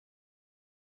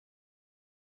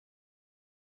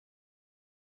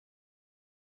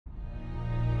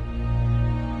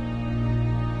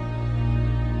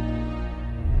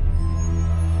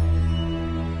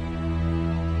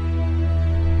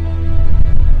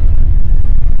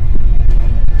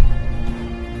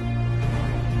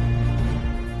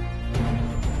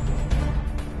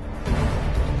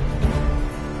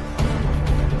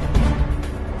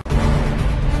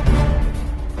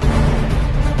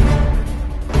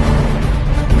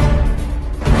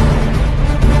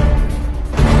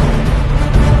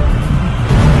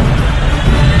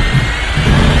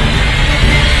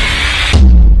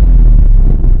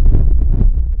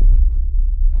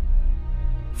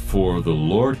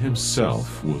Lord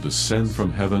himself will descend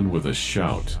from heaven with a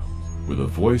shout, with the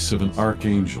voice of an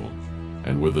archangel,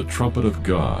 and with the trumpet of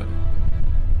God.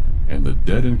 And the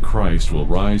dead in Christ will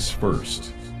rise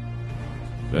first.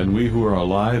 Then we who are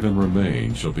alive and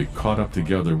remain shall be caught up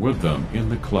together with them in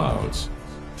the clouds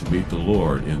to meet the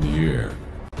Lord in the air.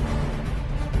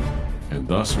 And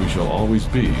thus we shall always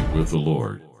be with the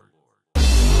Lord.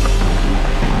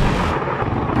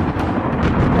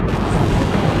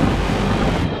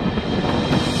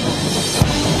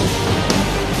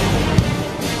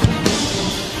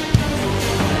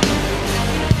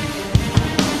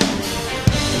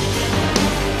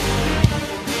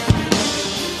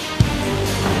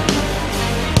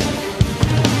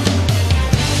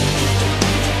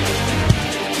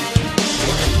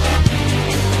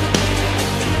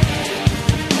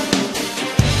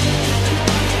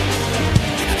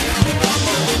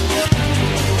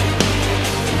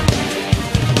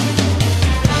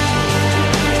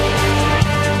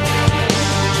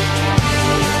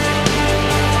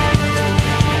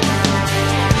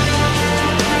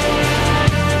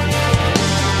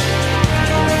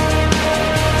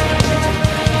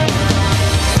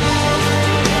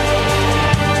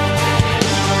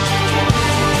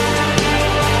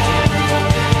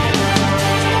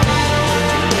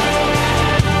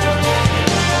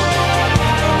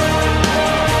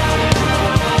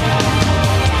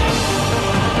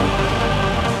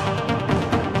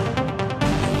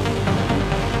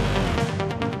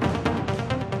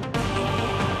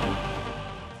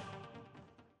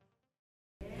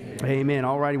 Amen.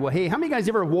 All righty. Well, hey, how many guys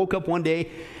ever woke up one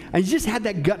day and you just had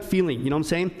that gut feeling? You know what I'm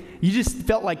saying? You just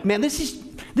felt like, man, this is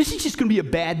just going to be a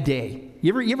bad day.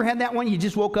 You ever had that one? You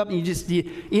just woke up and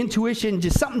intuition,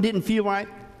 just something didn't feel right.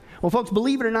 Well, folks,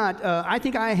 believe it or not, I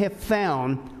think I have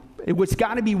found what's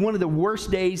got to be one of the worst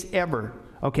days ever.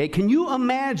 Okay, can you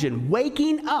imagine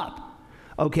waking up?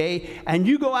 Okay, and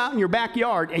you go out in your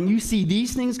backyard and you see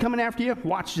these things coming after you?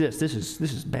 Watch this. This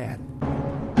is bad.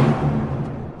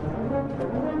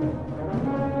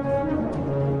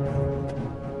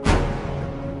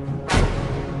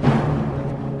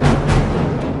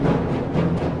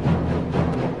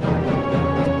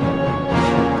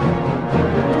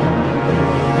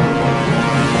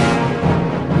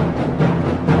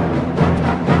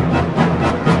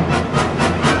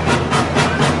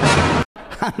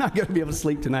 I'm not going to be able to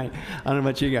sleep tonight. I don't know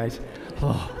about you guys.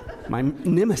 Oh, my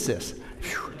nemesis.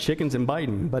 Whew, chickens and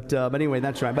biting. But anyway,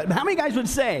 that's right. But how many guys would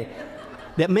say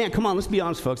that, man, come on, let's be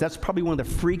honest, folks. That's probably one of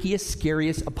the freakiest,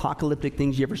 scariest, apocalyptic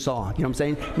things you ever saw. You know what I'm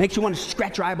saying? Makes you want to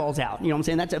scratch your eyeballs out. You know what I'm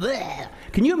saying? That's bleh.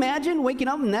 Can you imagine waking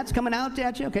up and that's coming out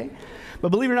at you? Okay. But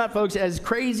believe it or not, folks, as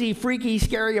crazy, freaky,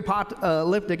 scary,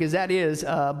 apocalyptic as that is,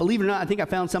 believe it or not, I think I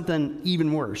found something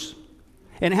even worse.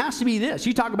 And it has to be this.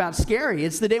 You talk about scary.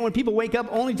 It's the day when people wake up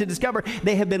only to discover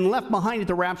they have been left behind at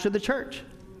the rapture of the church.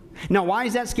 Now, why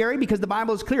is that scary? Because the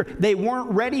Bible is clear. They weren't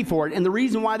ready for it. And the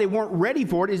reason why they weren't ready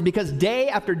for it is because day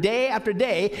after day after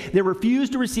day, they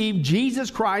refused to receive Jesus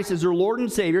Christ as their Lord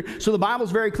and Savior. So the Bible is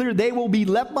very clear. They will be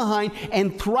left behind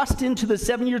and thrust into the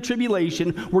 7-year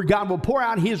tribulation where God will pour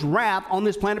out his wrath on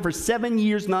this planet for 7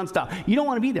 years nonstop. You don't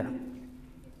want to be there.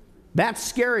 That's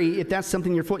scary if that's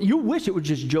something you wish it was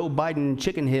just Joe Biden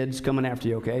chicken heads coming after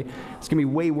you, okay? It's going to be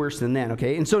way worse than that,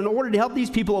 okay? And so in order to help these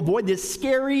people avoid this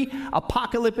scary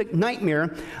apocalyptic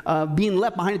nightmare being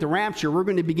left behind at the rapture, we're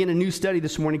going to begin a new study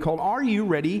this morning called Are You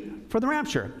Ready for the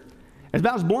Rapture? It's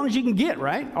about as blunt as you can get,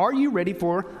 right? Are you ready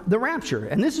for the rapture?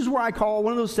 And this is where I call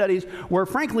one of those studies where,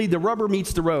 frankly, the rubber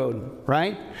meets the road,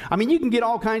 right? I mean, you can get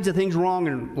all kinds of things wrong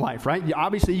in life, right?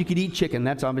 Obviously, you could eat chicken.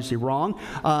 That's obviously wrong.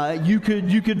 You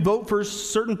could vote for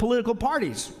certain political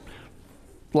parties,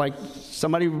 like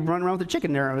somebody running around with a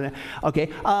chicken there. Okay.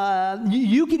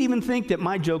 You could even think that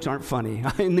my jokes aren't funny.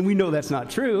 And we know that's not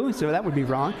true, so that would be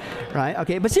wrong, right?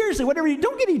 Okay. But seriously,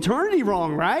 don't get eternity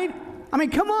wrong, right? I mean,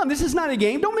 come on, this is not a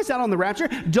game. Don't miss out on the rapture.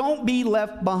 Don't be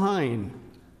left behind.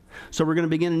 So we're going to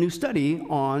begin a new study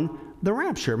on the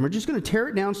rapture. And we're just going to tear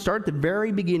it down, start at the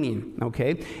very beginning,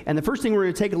 okay? And the first thing we're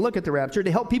going to take a look at the rapture to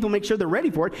help people make sure they're ready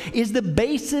for it is the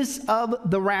basis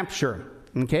of the rapture.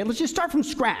 Okay, let's just start from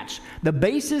scratch. The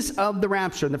basis of the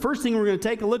rapture. And the first thing we're going to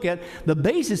take a look at, the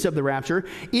basis of the rapture,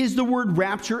 is the word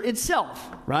rapture itself,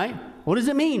 right? What does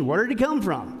it mean? Where did it come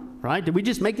from, right? Did we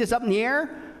just make this up in the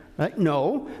air?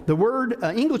 No, the word,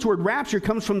 English word rapture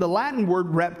comes from the Latin word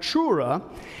raptura,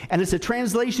 and it's a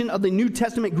translation of the New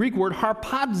Testament Greek word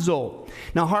harpazo.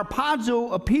 Now,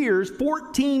 harpazo appears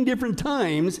 14 different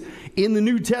times in the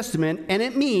New Testament, and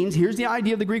it means, here's the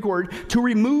idea of the Greek word, to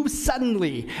remove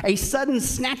suddenly, a sudden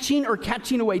snatching or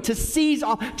catching away, to seize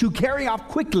off, to carry off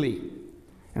quickly.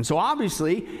 And so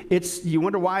obviously, you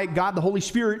wonder why God, the Holy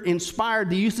Spirit, inspired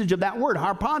the usage of that word,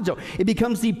 harpazo. It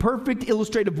becomes the perfect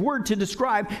illustrative word to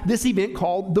describe this event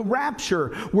called the rapture,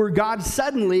 where God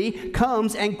suddenly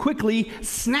comes and quickly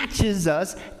snatches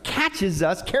us, catches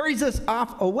us, carries us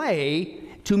off away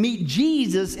to meet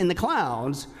Jesus in the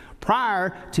clouds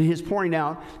prior to his pouring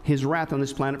out his wrath on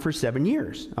this planet for 7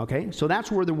 years. Okay, so that's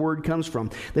where the word comes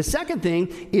from. The second thing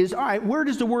is, all right, where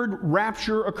does the word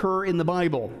rapture occur in the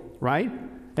Bible, right?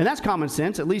 And that's common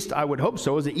sense, at least I would hope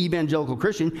so as an evangelical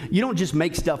Christian. You don't just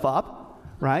make stuff up,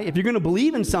 right? If you're going to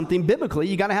believe in something biblically,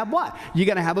 you got to have what? You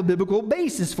got to have a biblical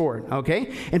basis for it,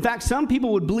 okay? In fact, some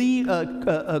people would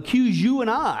accuse you and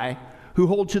I, who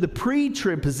hold to the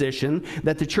pre-trib position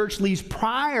that the church leaves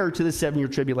prior to the 7-year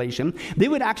tribulation. They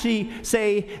would actually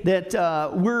say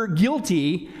that we're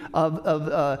guilty of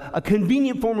a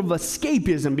convenient form of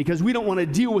escapism because we don't want to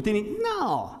deal with any.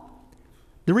 No.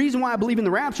 The reason why I believe in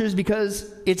the rapture is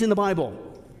because it's in the Bible.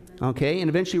 Okay, and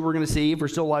eventually we're going to see, if we're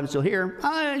still alive and still here,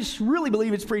 I really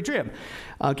believe it's pre-trib.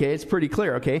 Okay, it's pretty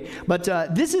clear, okay? But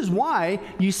this is why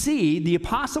you see the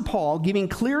Apostle Paul giving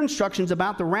clear instructions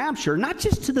about the rapture, not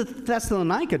just to the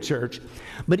Thessalonica church,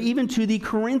 but even to the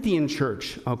Corinthian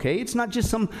church, okay? It's not just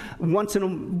some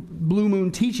once-in-a-blue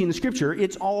moon teaching the Scripture.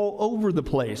 It's all over the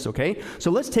place, okay?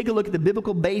 So let's take a look at the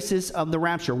biblical basis of the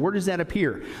rapture. Where does that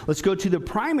appear? Let's go to the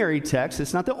primary text.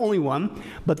 It's not the only one,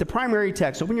 but the primary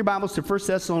text. Open your Bibles to 1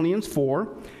 Thessalonians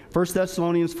 4. 1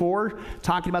 Thessalonians 4,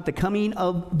 talking about the coming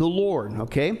of the Lord,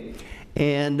 okay?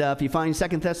 And if you find 2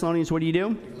 Thessalonians, what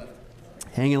do?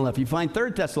 Hang in left. If you find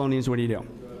 3 Thessalonians, what do?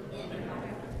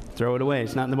 Throw it away.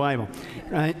 It's not in the Bible.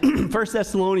 Right? 1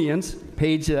 Thessalonians,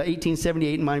 page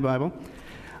 1878 in my Bible.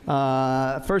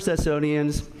 1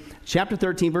 Thessalonians, chapter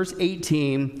 13, verse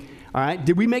 18. All right,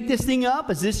 did we make this thing up?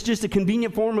 Is this just a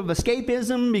convenient form of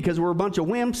escapism because we're a bunch of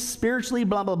wimps spiritually,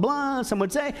 blah, blah, blah, some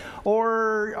would say?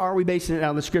 Or are we basing it out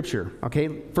of the Scripture?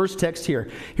 Okay, first text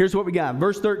here. Here's what we got.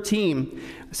 Verse 13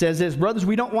 says this, brothers,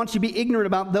 we don't want you to be ignorant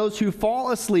about those who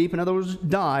fall asleep, in other words,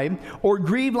 die, or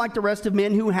grieve like the rest of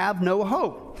men who have no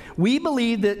hope. We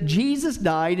believe that Jesus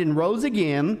died and rose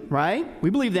again, right? We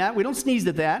believe that. We don't sneeze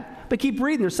at that. But keep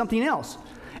reading. There's something else.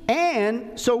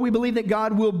 And so we believe that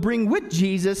God will bring with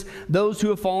Jesus those who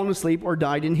have fallen asleep or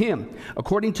died in him.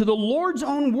 According to the Lord's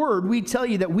own word, we tell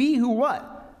you that we who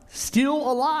what?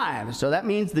 Still alive. So that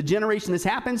means the generation this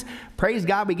happens, praise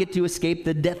God, we get to escape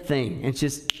the death thing. It's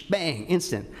just bang,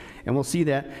 instant. And we'll see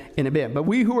that in a bit. But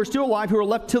we who are still alive, who are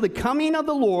left till the coming of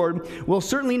the Lord, will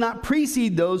certainly not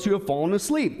precede those who have fallen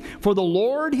asleep. For the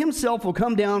Lord himself will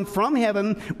come down from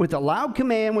heaven with a loud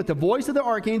command, with the voice of the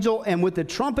archangel, and with the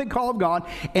trumpet call of God,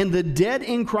 and the dead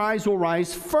in Christ will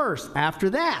rise first. After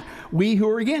that, we who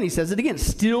are, again, he says it again,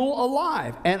 still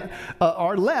alive, and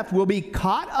are left will be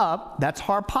caught up. That's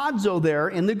harpazo there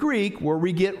in the Greek, where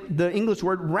we get the English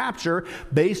word rapture,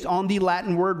 based on the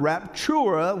Latin word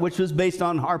raptura, which was based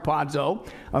on harpazo.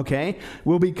 Okay,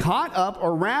 will be caught up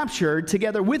or raptured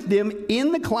together with them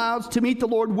in the clouds to meet the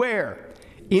Lord where?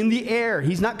 In the air.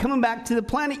 He's not coming back to the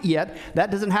planet yet.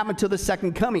 That doesn't happen until the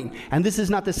second coming. And this is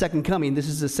not the second coming. This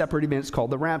is a separate event. It's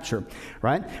called the rapture,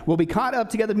 right? We'll be caught up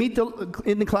together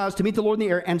in the clouds to meet the Lord in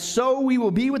the air. And so we will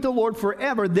be with the Lord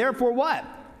forever. Therefore what?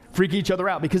 Freak each other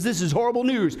out, because this is horrible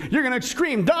news. You're going to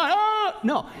scream, die. Ah!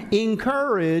 No,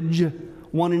 encourage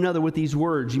one another with these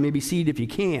words. You may be seated if you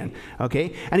can.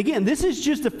 Okay? And again, this is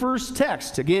just the first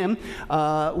text. Again,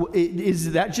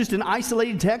 is that just an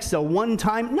isolated text, a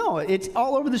one-time? No, it's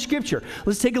all over the Scripture.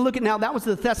 Let's take a look at now. That was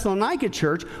the Thessalonica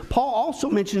church. Paul also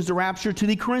mentions the rapture to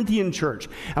the Corinthian church.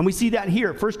 And we see that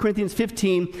here, 1 Corinthians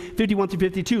 15, 51 through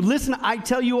 52. Listen, I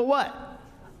tell you a what?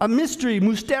 A mystery,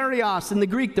 mysterios in the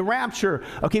Greek, the rapture.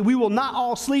 Okay, we will not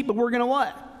all sleep, but we're going to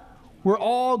what? We're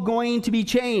all going to be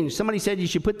changed. Somebody said you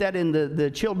should put that in the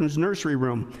children's nursery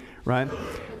room, right?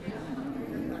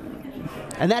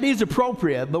 And that is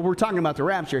appropriate, but we're talking about the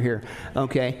rapture here,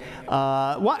 okay?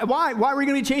 Why are we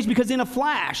going to be changed? Because in a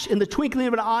flash, in the twinkling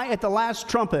of an eye at the last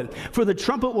trumpet, for the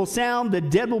trumpet will sound, the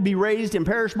dead will be raised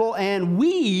imperishable, and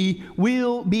we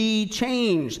will be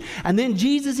changed. And then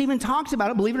Jesus even talks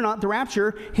about it, believe it or not, the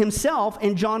rapture himself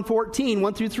in John 14,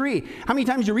 1 through 3. How many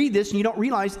times you read this and you don't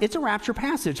realize it's a rapture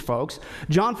passage, folks?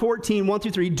 John 14, 1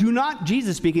 through 3. Do not,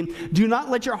 Jesus speaking, do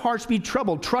not let your hearts be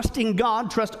troubled. Trust in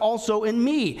God, trust also in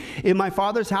me. In my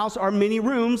Father's house are many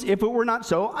rooms. If it were not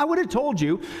so, I would have told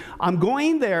you. I'm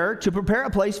going there to prepare a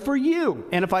place for you.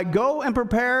 And if I go and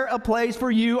prepare a place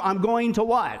for you, I'm going to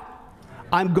what?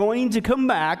 I'm going to come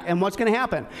back, and what's going to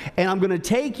happen? And I'm going to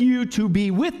take you to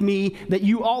be with me, that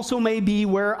you also may be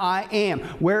where I am.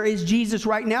 Where is Jesus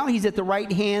right now? He's at the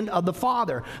right hand of the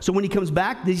Father. So when he comes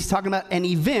back, he's talking about an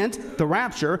event, the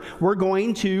rapture. We're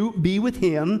going to be with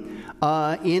him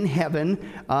in heaven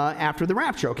after the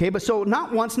rapture, okay? But so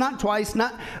not once, not twice,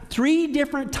 not 3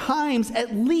 different times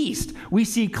at least, we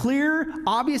see clear,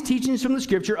 obvious teachings from the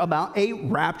Scripture about a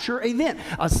rapture event,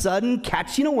 a sudden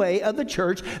catching away of the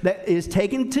church that is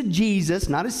taken to Jesus,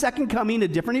 not his second coming, a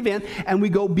different event, and we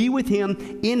go be with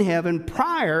him in heaven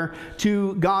prior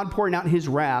to God pouring out his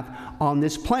wrath on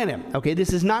this planet. Okay,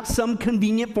 this is not some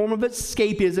convenient form of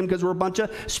escapism because we're a bunch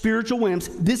of spiritual wimps.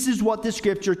 This is what the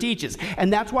Scripture teaches.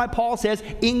 And that's why Paul says,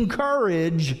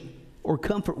 encourage or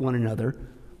comfort one another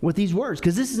with these words,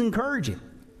 because this is encouraging.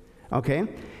 Okay?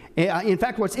 In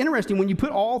fact, what's interesting, when you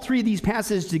put all 3 of these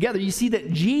passages together, you see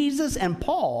that Jesus and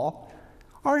Paul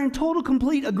are in total,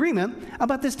 complete agreement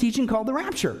about this teaching called the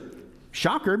rapture.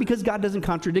 Shocker, because God doesn't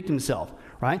contradict himself,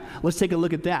 right? Let's take a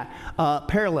look at that.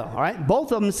 Parallel, all right?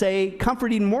 Both of them say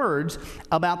comforting words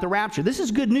about the rapture. This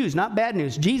is good news, not bad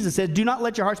news. Jesus says, do not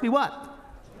let your hearts be what?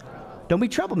 Don't be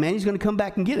troubled, man. He's going to come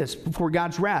back and get us before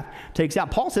God's wrath takes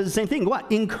out. Paul says the same thing. What?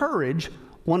 Encourage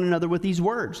one another with these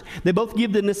words. They both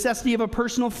give the necessity of a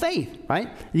personal faith, right?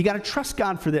 You got to trust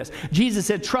God for this. Jesus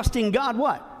said, trust in God,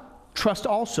 what? Trust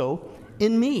also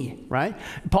in me, right?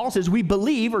 Paul says we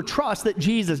believe or trust that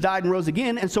Jesus died and rose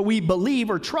again, and so we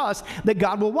believe or trust that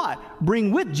God will what?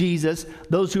 Bring with Jesus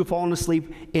those who have fallen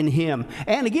asleep in him.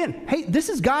 And again, hey, this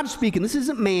is God speaking. This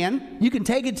isn't man. You can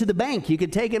take it to the bank. You can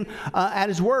take him at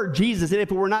his word. Jesus said, if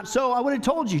it were not so, I would have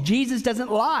told you. Jesus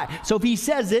doesn't lie. So if he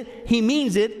says it, he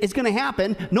means it. It's going to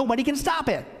happen. Nobody can stop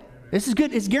it. This is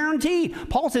good. It's guaranteed.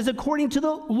 Paul says according to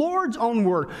the Lord's own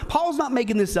word. Paul's not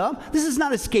making this up. This is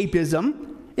not escapism.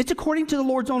 It's according to the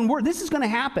Lord's own word. This is going to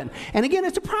happen. And again,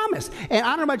 it's a promise. And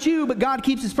I don't know about you, but God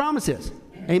keeps his promises.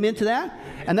 Amen to that?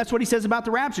 And that's what he says about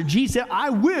the rapture. Jesus said, I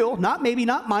will, not maybe,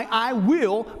 not might, I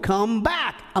will come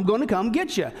back. I'm going to come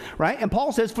get you, right? And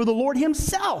Paul says, for the Lord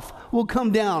himself will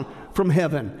come down from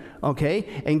heaven,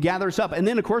 okay, and gather us up. And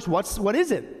then, of course, what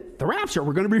is it? The rapture.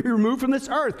 We're going to be removed from this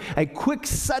earth. A quick,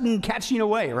 sudden catching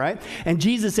away, right? And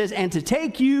Jesus says, and to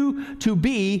take you to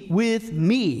be with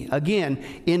me, again,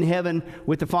 in heaven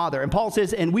with the Father. And Paul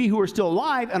says, and we who are still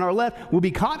alive and are left will be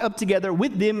caught up together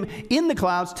with them in the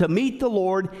clouds to meet the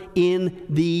Lord in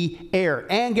the air.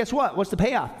 And guess what? What's the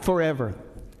payoff? Forever.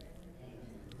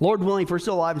 Lord willing, if we're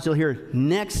still alive and still here,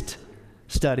 next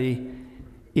study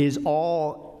is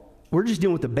all, we're just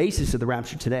dealing with the basis of the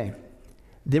rapture today.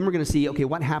 Then we're going to see, okay,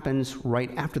 what happens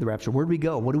right after the rapture? Where do we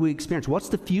go? What do we experience? What's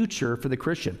the future for the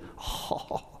Christian?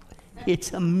 Oh,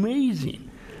 it's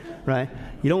amazing, right?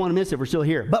 You don't want to miss it. We're still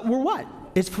here. But we're what?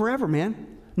 It's forever,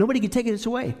 man. Nobody can take us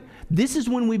away. This is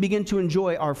when we begin to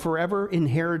enjoy our forever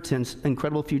inheritance,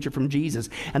 incredible future from Jesus.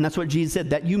 And that's what Jesus said,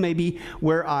 that you may be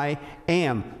where I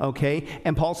am, okay?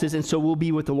 And Paul says, and so we'll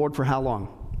be with the Lord for how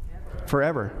long?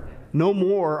 Forever. No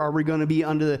more are we going to be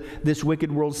under this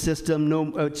wicked world system. No,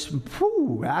 I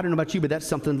don't know about you, but that's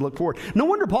something to look forward. No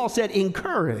wonder Paul said,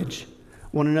 encourage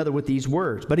one another with these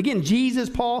words. But again, Jesus,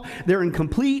 Paul, they're in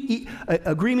complete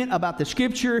agreement about the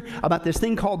Scripture, about this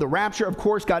thing called the rapture. Of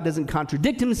course, God doesn't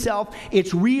contradict himself.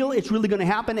 It's real. It's really going to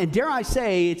happen. And dare I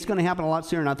say, it's going to happen a lot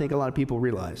sooner than I think a lot of people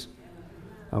realize.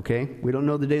 Okay? We don't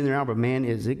know the day and the hour, but man,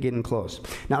 is it getting close.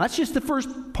 Now, that's just the first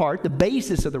part, the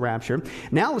basis of the rapture.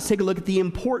 Now, let's take a look at the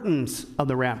importance of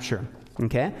the rapture.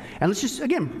 Okay? And let's just,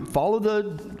 again, follow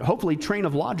the, hopefully, train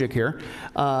of logic here.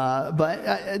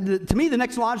 To me, the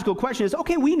next logical question is,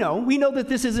 okay, we know that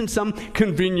this isn't some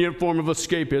convenient form of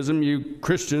escapism, you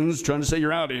Christians trying to say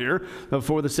you're out of here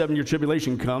before the 7-year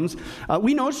tribulation comes.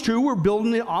 We know it's true. We're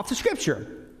building it off the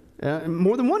Scripture,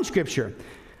 more than one Scripture.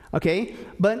 Okay,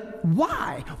 but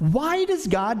why? Why does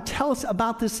God tell us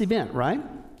about this event, right?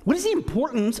 What is the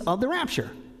importance of the rapture?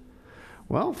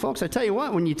 Well, folks, I tell you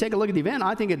what, when you take a look at the event,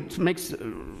 I think it makes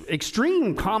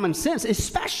extreme common sense,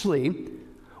 especially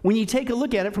when you take a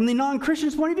look at it from the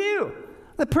non-Christian's point of view.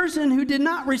 The person who did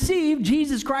not receive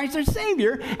Jesus Christ as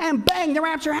Savior, and bang, the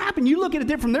rapture happened. You look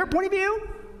at it from their point of view.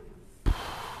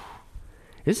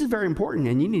 This is very important,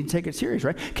 and you need to take it serious,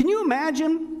 right? Can you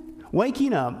imagine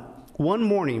waking up one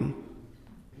morning,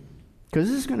 because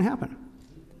this is going to happen,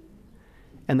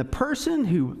 and the person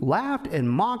who laughed and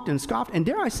mocked and scoffed, and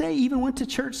dare I say, even went to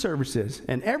church services,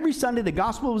 and every Sunday the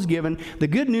gospel was given, the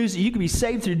good news that you can be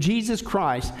saved through Jesus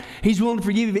Christ. He's willing to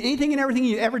forgive you anything and everything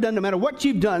you've ever done, no matter what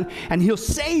you've done, and he'll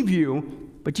save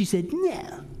you, but you said,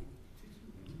 no.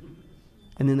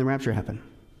 And then the rapture happened.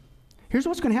 Here's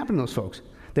what's going to happen to those folks.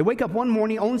 They wake up one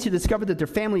morning only to discover that their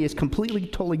family is completely,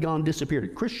 totally gone, disappeared. A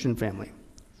Christian family.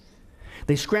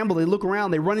 They scramble, they look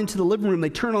around, they run into the living room, they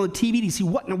turn on the TV to see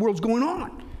what in the world's going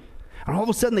on. And all of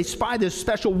a sudden they spy this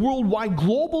special worldwide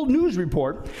global news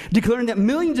report declaring that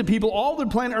millions of people all over the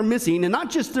planet are missing, and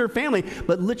not just their family,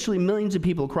 but literally millions of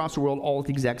people across the world all at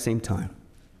the exact same time.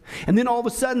 And then all of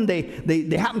a sudden they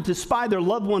happen to spy their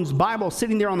loved one's Bible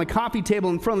sitting there on the coffee table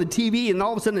in front of the TV, and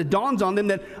all of a sudden it dawns on them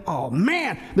that, oh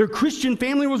man, their Christian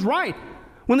family was right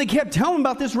when they kept telling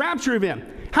about this rapture event.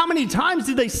 How many times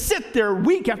did they sit there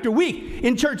week after week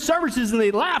in church services and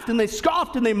they laughed and they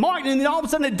scoffed and they mocked, and then all of a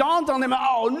sudden it dawns on them,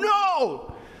 oh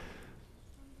no,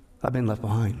 I've been left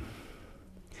behind.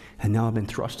 And now I've been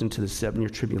thrust into the 7-year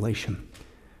tribulation.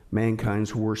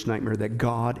 Mankind's worst nightmare that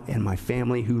God and my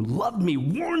family who loved me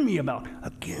warned me about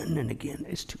again and again.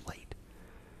 It's too late.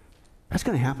 That's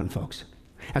going to happen, folks.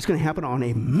 That's going to happen on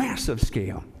a massive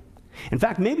scale. In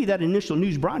fact, maybe that initial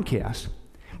news broadcast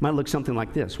might look something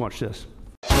like this. Watch this.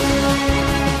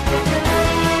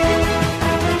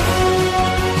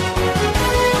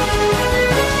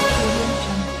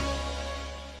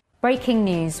 Breaking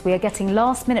news. We are getting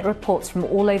last-minute reports from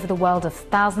all over the world of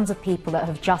thousands of people that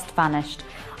have just vanished.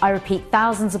 I repeat,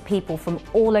 thousands of people from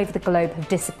all over the globe have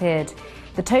disappeared.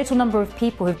 The total number of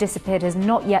people who have disappeared has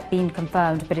not yet been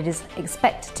confirmed, but it is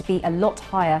expected to be a lot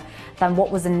higher than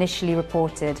what was initially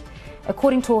reported.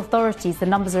 According to authorities, the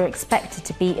numbers are expected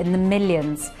to be in the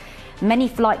millions. Many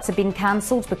flights have been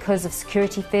cancelled because of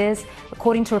security fears.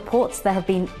 According to reports, there have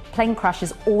been plane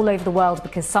crashes all over the world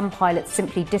because some pilots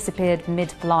simply disappeared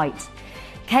mid-flight.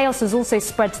 Chaos has also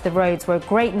spread to the roads, where a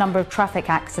great number of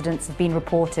traffic accidents have been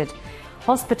reported.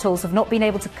 Hospitals have not been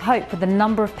able to cope with the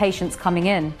number of patients coming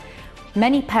in.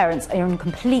 Many parents are in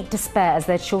complete despair as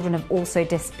their children have also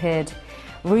disappeared.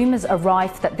 Rumours are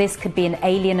rife that this could be an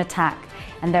alien attack,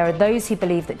 and there are those who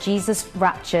believe that Jesus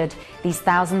raptured these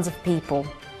thousands of people.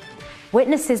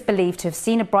 Witnesses believe to have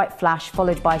seen a bright flash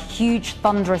followed by a huge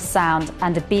thunderous sound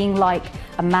and a being like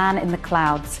a man in the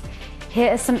clouds.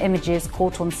 Here are some images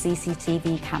caught on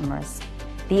CCTV cameras.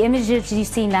 The images you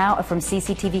see now are from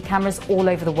CCTV cameras all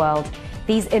over the world.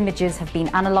 These images have been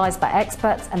analysed by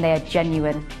experts and they are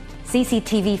genuine.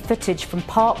 CCTV footage from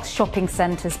parks, shopping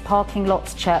centres, parking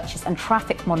lots, churches and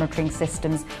traffic monitoring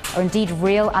systems are indeed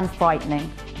real and frightening.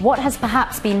 What has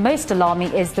perhaps been most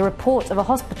alarming is the report of a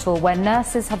hospital where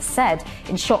nurses have said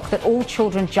in shock that all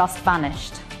children just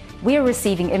vanished. We are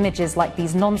receiving images like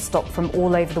these non-stop from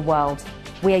all over the world.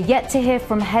 We are yet to hear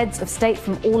from heads of state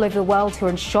from all over the world who are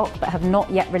in shock but have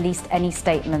not yet released any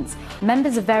statements.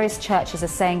 Members of various churches are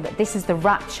saying that this is the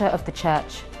rapture of the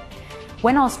church.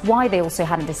 When asked why they also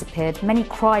hadn't disappeared, many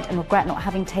cried and regret not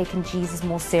having taken Jesus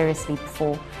more seriously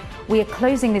before. We are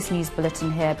closing this news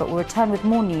bulletin here, but we'll return with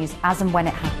more news as and when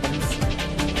it happens.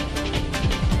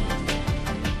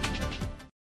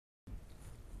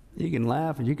 You can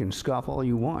laugh and you can scoff all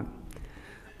you want,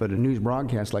 but a news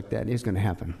broadcast like that is going to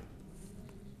happen.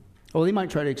 Oh, they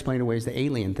might try to explain away the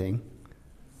alien thing.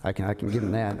 I can give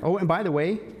them that. Oh, and by the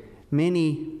way,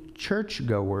 many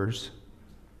churchgoers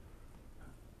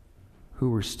who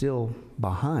were still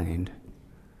behind,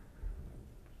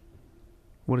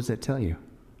 what does that tell you?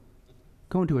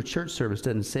 Going to a church service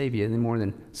doesn't save you any more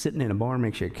than sitting in a barn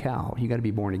makes you a cow. You got to be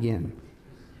born again.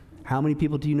 How many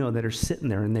people do you know that are sitting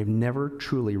there and they've never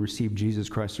truly received Jesus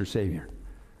Christ their Savior?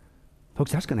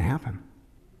 Folks, that's going to happen.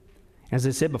 As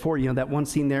I said before, you know that one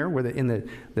scene there where in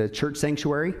the church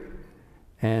sanctuary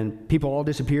and people all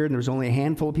disappeared and there was only a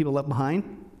handful of people left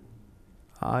behind?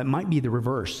 It might be the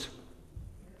reverse.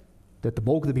 That the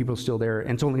bulk of the people are still there, and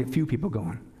it's only a few people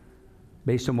going,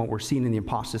 based on what we're seeing in the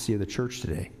apostasy of the church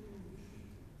today.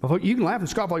 But you can laugh and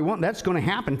scoff all you want. That's going to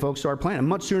happen, folks, to our planet,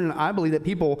 much sooner than I believe that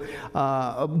people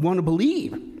want to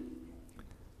believe.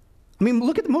 I mean,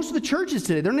 look at most of the churches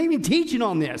today. They're not even teaching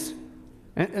on this.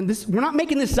 And this, we're not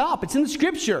making this up. It's in the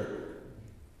Scripture.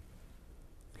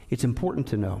 It's important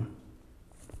to know,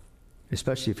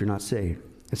 especially if you're not saved.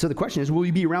 And so the question is, will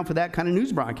you be around for that kind of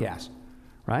news broadcast?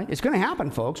 Right? It's going to happen,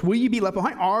 folks. Will you be left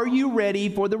behind? Are you ready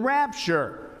for the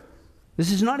rapture?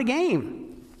 This is not a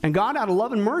game. And God, out of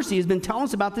love and mercy, has been telling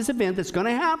us about this event that's going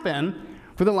to happen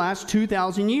for the last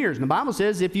 2,000 years. And the Bible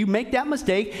says if you make that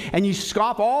mistake and you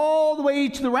scoff all the way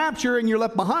to the rapture and you're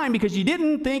left behind because you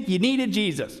didn't think you needed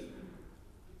Jesus,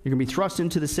 you're going to be thrust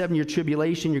into the 7-year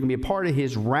tribulation. You're going to be a part of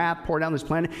his wrath poured out on this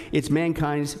planet. It's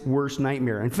mankind's worst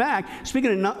nightmare. In fact,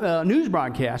 speaking of news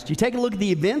broadcasts, you take a look at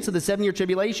the events of the 7-year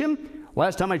tribulation.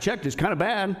 Last time I checked, it's kind of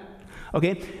bad.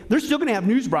 Okay, they're still going to have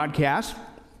news broadcasts.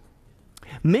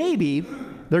 Maybe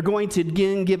they're going to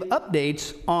again give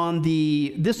updates on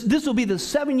this will be the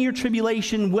 7-year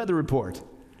tribulation weather report.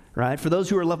 right? For those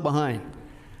who are left behind.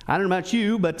 I don't know about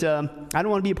you, but I don't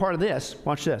want to be a part of this.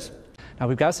 Watch this. Now,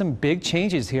 we've got some big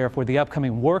changes here for the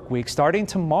upcoming work week. Starting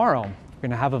tomorrow, we're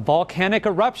going to have a volcanic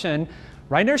eruption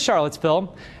right near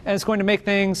Charlottesville, and it's going to make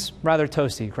things rather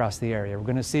toasty across the area. We're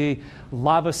going to see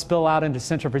lava spill out into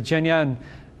central Virginia and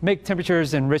make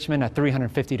temperatures in Richmond at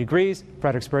 350 degrees,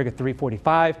 Fredericksburg at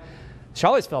 345,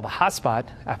 Charlottesville, the hot spot,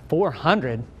 at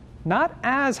 400. Not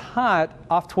as hot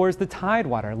off towards the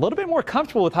Tidewater. A little bit more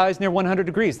comfortable with highs near 100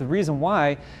 degrees. The reason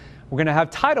why, we're going to have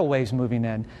tidal waves moving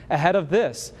in ahead of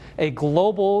this, a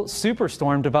global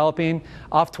superstorm developing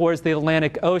off towards the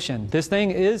Atlantic Ocean. This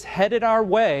thing is headed our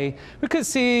way. We could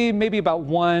see maybe about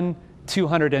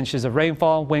 200 inches of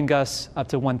rainfall, wind gusts up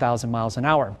to 1,000 miles an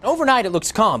hour. Overnight, it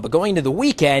looks calm, but going into the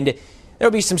weekend,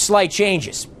 there'll be some slight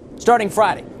changes. Starting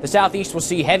Friday, the southeast will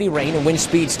see heavy rain and wind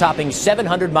speeds topping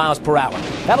 700 miles per hour.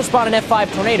 That'll spawn an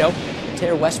F5 tornado,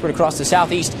 tear westward across the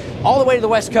southeast, all the way to the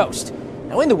west coast.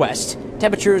 Now in the west,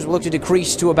 temperatures will look to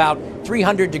decrease to about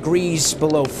 300 degrees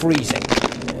below freezing.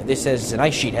 This as an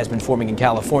ice sheet has been forming in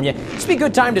California. This will be a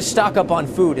good time to stock up on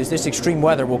food, as this extreme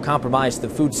weather will compromise the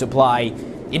food supply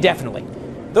indefinitely.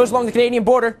 Those along the Canadian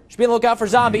border should be on the lookout for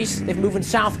zombies. They're moving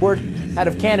southward out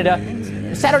of Canada.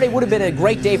 Saturday would have been a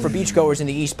great day for beachgoers in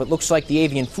the east, but looks like the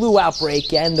avian flu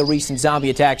outbreak and the recent zombie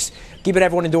attacks keeping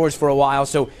everyone indoors for a while.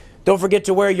 So don't forget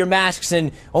to wear your masks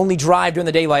and only drive during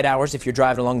the daylight hours if you're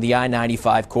driving along the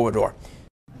I-95 corridor.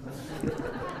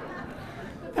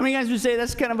 How many guys would say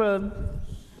that's kind of a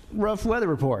rough weather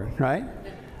report, right?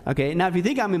 Okay, now if you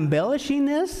think I'm embellishing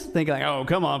this, think like, oh,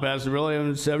 come on, Pastor, really?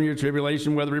 7-year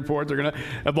tribulation weather report, they're going to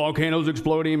have volcanoes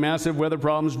exploding, massive weather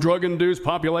problems, drug-induced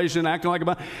population acting like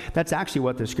a... That's actually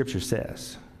what the scripture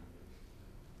says.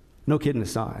 No kidding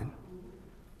aside.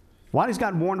 Why does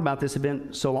God warn about this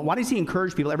event so long? Why does he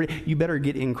encourage people every day? You better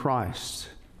get in Christ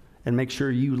and make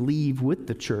sure you leave with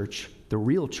the church, the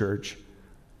real church,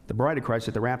 the bride of Christ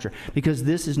at the rapture, because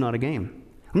this is not a game.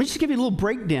 Let me just give you a little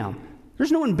breakdown.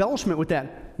 There's no embellishment with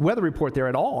that weather report there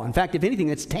at all. In fact, if anything,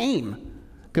 it's tame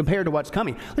compared to what's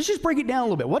coming. Let's just break it down a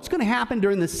little bit. What's going to happen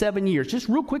during the 7 years? Just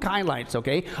real quick highlights,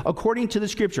 okay? According to the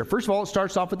scripture. First of all, it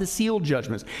starts off with the seal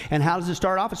judgments. And how does it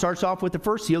start off? It starts off with the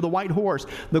first seal, the white horse,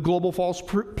 the global false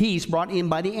peace brought in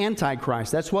by the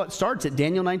Antichrist. That's what starts at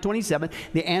Daniel 9:27.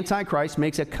 The Antichrist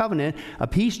makes a covenant, a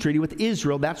peace treaty with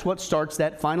Israel. That's what starts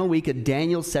that final week of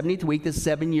Daniel's 70th week, the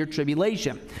 7-year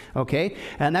tribulation, okay?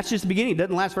 And that's just the beginning. It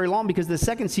doesn't last very long because the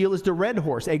second seal is the red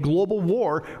horse. A global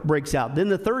war breaks out. Then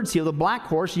the third seal, the black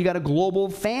horse, you got a global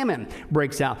famine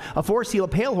breaks out. A fourth seal, a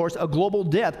pale horse, a global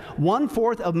death.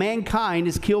 1/4 of mankind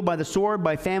is killed by the sword,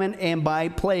 by famine, and by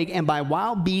plague, and by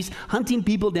wild beasts hunting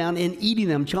people down and eating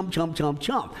them. Chomp, chomp, chomp,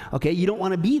 chomp. Okay, you don't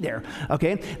want to be there.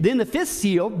 Okay, then the fifth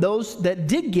seal, those that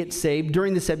did get saved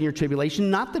during the 7-year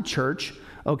tribulation, not the church.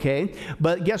 Okay,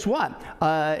 but guess what?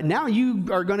 Now you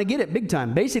are going to get it big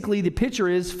time. Basically, the picture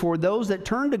is for those that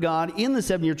turn to God in the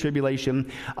 7-year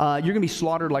tribulation, you're going to be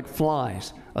slaughtered like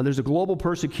flies. There's a global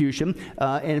persecution,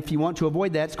 and if you want to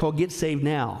avoid that, it's called Get Saved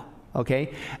Now.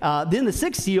 Okay, then the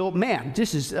sixth seal, man,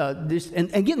 this is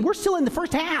and again, we're still in the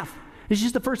first half. It's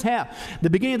just the first half. The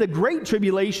beginning of the Great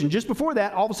Tribulation, just before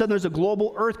that, all of a sudden there's a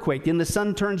global earthquake. Then the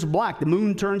sun turns black. The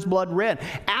moon turns blood red.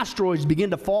 Asteroids begin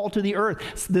to fall to the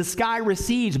earth. The sky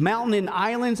recedes. Mountains and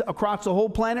islands across the whole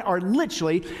planet are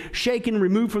literally shaken,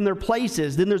 removed from their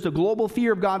places. Then there's a global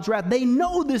fear of God's wrath. They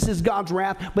know this is God's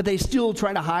wrath, but they still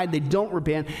try to hide. They don't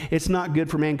repent. It's not good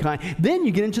for mankind. Then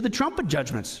you get into the trumpet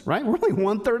judgments, right? We're only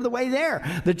 1/3 of the way there.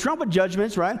 The trumpet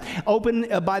judgments, right? Open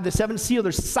by the seventh seal.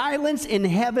 There's silence in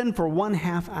heaven for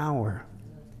 1/2 hour.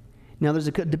 Now there's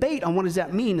a debate on what does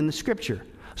that mean in the scripture.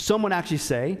 Some would actually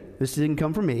say, this didn't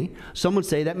come from me, some would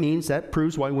say that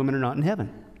proves why women are not in heaven.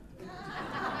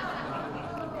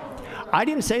 I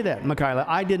didn't say that, Michaela.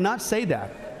 I did not say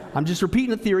that. I'm just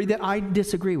repeating a theory that I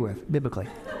disagree with biblically.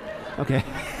 Okay.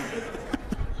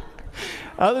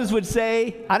 Others would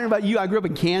say, I don't know about you, I grew up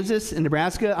in Kansas and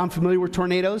Nebraska. I'm familiar with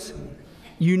tornadoes.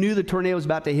 You knew the tornado was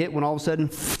about to hit when all of a sudden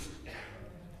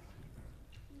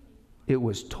it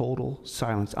was total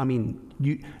silence. I mean,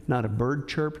 not a bird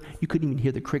chirp. You couldn't even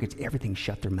hear the crickets. Everything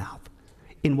shut their mouth.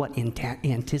 In what?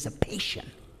 Anticipation.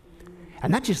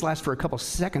 And that just lasts for a couple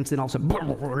seconds. Then all of a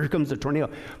sudden, here comes the tornado.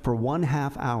 For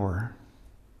 1/2 hour,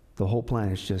 the whole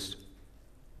planet is just...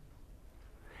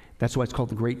 That's why it's called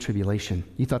the Great Tribulation.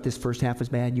 You thought this first half was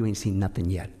bad? You ain't seen nothing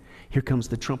yet. Here comes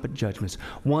the trumpet judgments.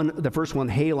 The first one,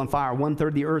 hail and fire. 1/3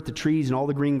 of the earth, the trees, and all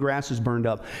the green grass is burned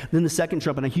up. Then the second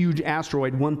trumpet, a huge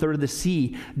asteroid. 1/3 of the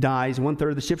sea dies. 1/3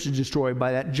 of the ships are destroyed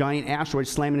by that giant asteroid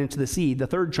slamming into the sea. The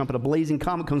third trumpet, a blazing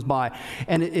comet comes by,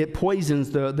 and it poisons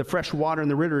the fresh water in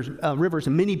the rivers,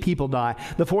 and many people die.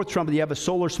 The fourth trumpet, you have a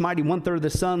solar smiting. 1/3 of the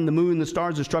sun, the moon, the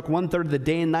stars are struck. 1/3 of the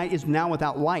day and night is now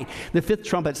without light. The fifth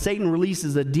trumpet, Satan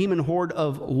releases a demon horde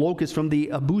of locusts from the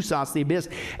Abusas, the abyss,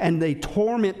 and they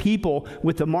torment people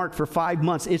with the mark for 5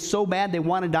 months. It's so bad they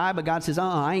want to die, but God says,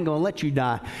 I ain't going to let you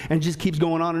die. And it just keeps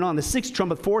going on and on. The sixth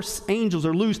trumpet, 4 angels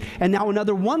are loose, and now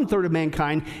another 1/3 of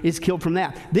mankind is killed from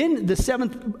that. Then the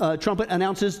seventh trumpet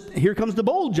announces, here comes the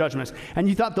bowl judgments. And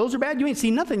you thought, those are bad? You ain't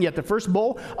seen nothing yet. The first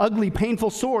bowl, ugly, painful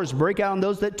sores break out on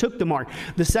those that took the mark.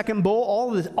 The second bowl,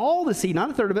 all the sea,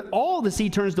 not a third of it, all the sea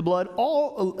turns to blood,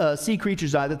 all sea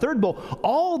creatures die. The third bowl,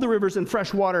 all the rivers and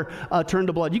fresh water turn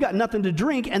to blood. You got nothing to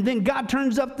drink, and then God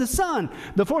turns up the sun.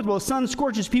 The fourth bowl, the sun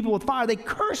scorches people with fire. They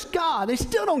curse God. They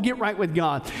still don't get right with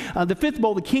God. The fifth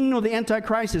bowl, the kingdom of the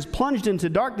Antichrist is plunged into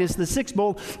darkness. The sixth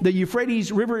bowl, the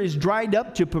Euphrates River is dried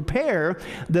up to prepare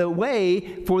the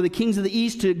way for the kings of the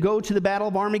east to go to the battle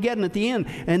of Armageddon at the end.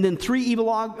 And then 3 evil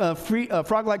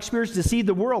frog-like spirits deceive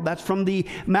the world. That's from the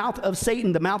mouth of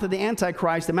Satan, the mouth of the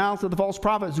Antichrist, the mouth of the false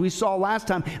prophets. We saw last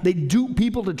time they dupe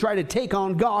people to try to take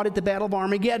on God at the battle of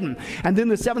Armageddon. And then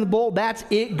the seventh bowl, that's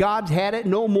it. God's had it.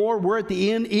 No more. We're at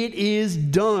the end. It is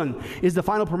done, is the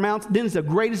final pronouncement. Then it's the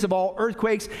greatest of all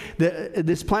earthquakes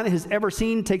this planet has ever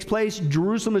seen takes place.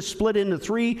 Jerusalem is split into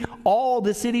 3. All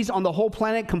the cities on the whole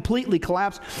planet completely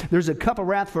collapse. There's a cup of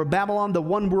wrath for Babylon, the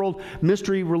one world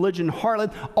mystery religion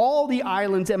harlot. All the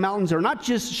islands and mountains are not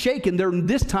just shaken, they're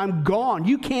this time gone.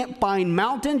 You can't find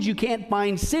mountains, you can't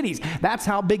find cities. That's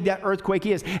how big that earthquake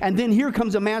is. And then here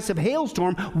comes a massive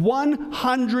hailstorm,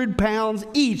 100 pounds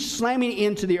each, slamming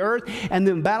into the earth. And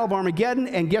then Battle of Armageddon,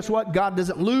 and guess what? God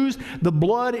doesn't lose. The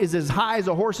blood is as high as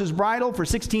a horse's bridle for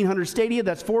 1,600 stadia.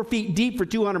 That's 4 feet deep for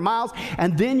 200 miles.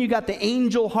 And then you got the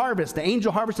angel harvest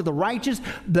of the righteous,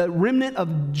 the remnant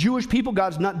of Jewish people.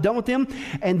 God's not done with them.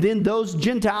 And then those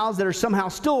Gentiles that are somehow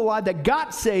still alive that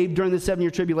got saved during the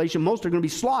 7-year tribulation, most are going to be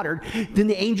slaughtered. Then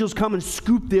the angels come and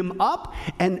scoop them up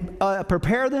and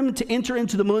prepare them to enter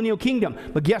into the millennial kingdom.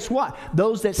 But guess what?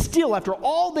 Those that still, after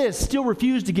all this, still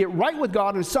refuse to get right with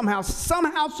God and somehow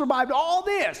survived all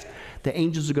this, the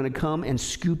angels are going to come and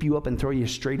scoop you up and throw you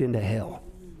straight into hell.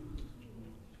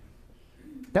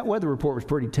 That weather report was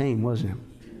pretty tame, wasn't it?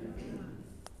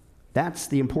 That's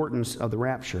the importance of the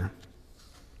rapture.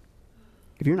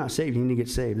 If you're not saved, you need to get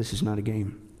saved. This is not a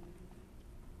game.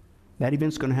 That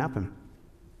event's going to happen.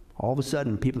 All of a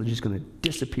sudden, people are just going to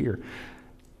disappear.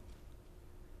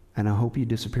 And I hope you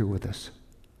disappear with us.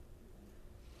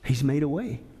 He's made a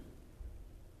way.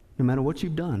 No matter what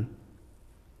you've done,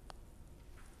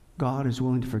 God is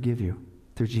willing to forgive you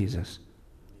through Jesus.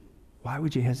 Why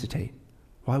would you hesitate?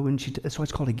 Why wouldn't you? That's why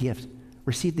it's called a gift.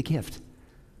 Receive the gift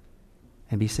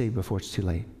and be saved before it's too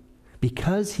late.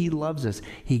 Because he loves us,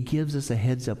 he gives us a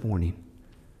heads-up warning.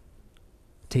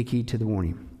 Take heed to the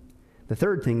warning. The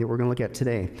third thing that we're going to look at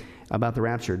today about the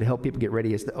rapture to help people get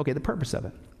ready is, the purpose of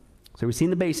it. So we've seen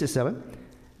the basis of it.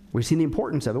 We've seen the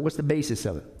importance of it. What's the basis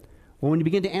of it? Well, when you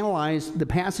begin to analyze the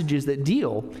passages that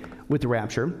deal with the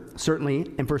rapture,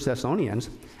 certainly in 1 Thessalonians,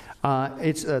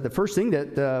 it's the first thing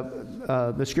that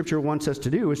the Scripture wants us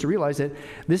to do is to realize that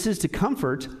this is to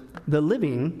comfort the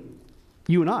living,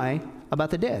 you and I, about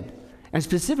the dead. And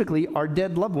specifically, our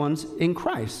dead loved ones in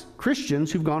Christ,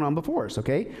 Christians who've gone on before us,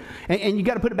 okay? And you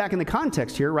got to put it back in the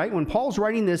context here, right? When Paul's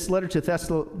writing this letter to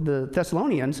the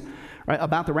Thessalonians, right,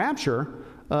 about the rapture,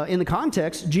 in the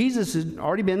context, Jesus had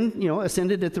already been,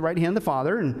 ascended at the right hand of the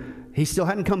Father, and he still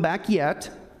hadn't come back yet.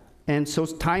 And so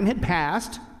time had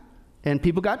passed, and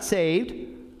people got saved,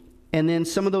 and then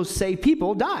some of those saved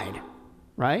people died,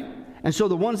 right? And so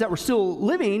the ones that were still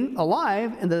living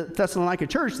alive in the Thessalonica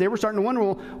church, they were starting to wonder,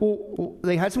 well,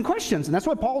 they had some questions. And that's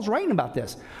why Paul's writing about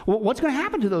this. Well, what's going to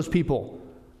happen to those people?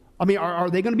 I mean,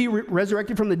 are they going to be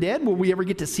resurrected from the dead? Will we ever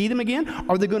get to see them again?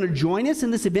 Are they going to join us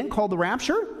in this event called the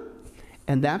rapture?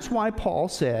 And that's why Paul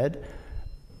said,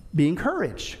 be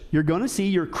encouraged. You're going to see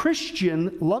your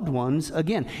Christian loved ones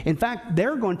again. In fact,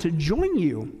 they're going to join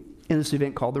you in this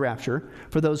event called the rapture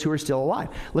for those who are still alive.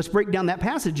 Let's break down that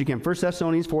passage again. 1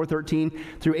 Thessalonians 4:13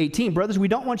 through 18. Brothers, we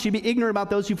don't want you to be ignorant about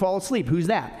those who fall asleep. Who's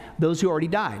that? Those who already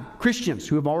died. Christians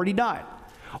who have already died.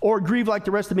 Or grieve like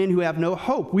the rest of the men who have no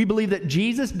hope. We believe that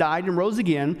Jesus died and rose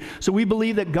again, so we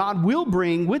believe that God will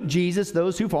bring with Jesus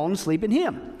those who've fallen asleep in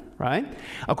him. right?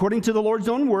 According to the Lord's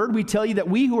own word, we tell you that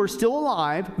we who are still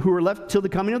alive, who are left till the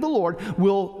coming of the Lord,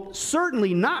 will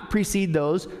certainly not precede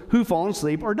those who fall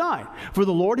asleep or die. For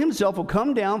the Lord himself will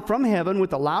come down from heaven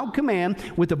with a loud command,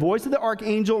 with the voice of the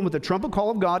archangel, and with the trumpet call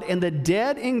of God, and the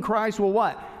dead in Christ will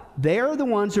what? They're the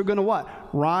ones who are going to what?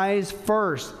 Rise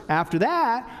first. After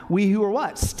that, we who are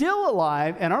what? Still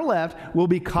alive and are left will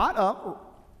be caught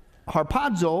up,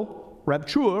 harpazo,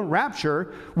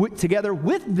 rapture, together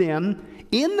with them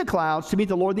in the clouds to meet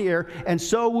the Lord in the air, and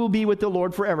so will be with the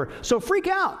Lord forever. So freak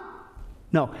out.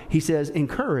 No, he says,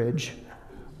 encourage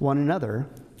one another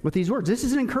with these words. This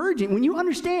is encouraging. When you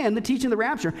understand the teaching of the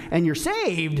rapture and you're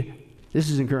saved, this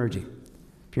is encouraging.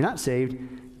 If you're not saved,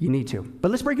 you need to.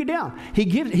 But let's break it down.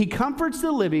 He comforts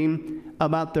the living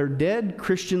about their dead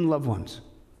Christian loved ones.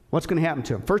 What's going to happen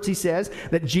to them? First, he says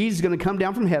that Jesus is going to come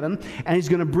down from heaven, and he's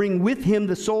going to bring with him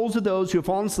the souls of those who have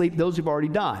fallen asleep, those who've already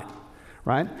died.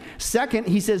 Right? Second,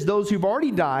 he says those who've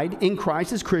already died in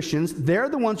Christ as Christians, they're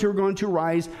the ones who are going to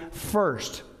rise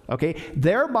first. Okay?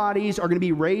 Their bodies are going to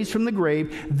be raised from the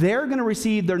grave. They're going to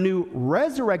receive their new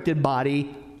resurrected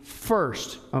body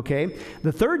first. Okay?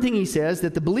 The third thing he says,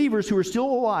 that the believers who are still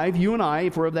alive, you and I,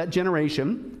 if we're of that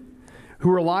generation,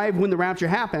 who are alive when the rapture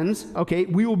happens, okay,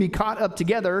 we will be caught up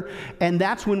together, and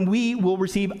that's when we will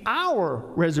receive our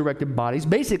resurrected bodies,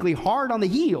 basically hard on the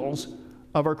heels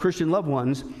of our Christian loved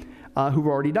ones who've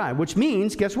already died. Which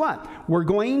means, guess what? We're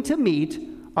going to meet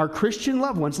our Christian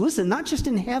loved ones. Listen, not just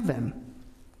in heaven.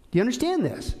 Do you understand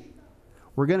this?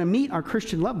 We're going to meet our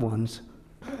Christian loved ones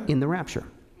in the rapture.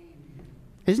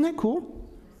 Isn't that cool?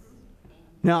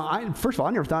 Now, first of all, I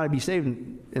never thought I'd be saved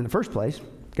in the first place.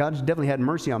 God's definitely had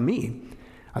mercy on me.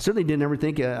 I certainly didn't ever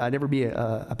think I'd ever be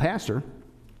a pastor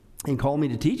and call me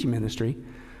to teaching ministry,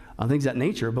 things of that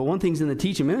nature. But one thing's in the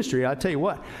teaching ministry, I'll tell you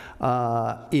what,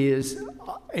 is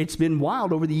it's been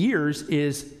wild over the years,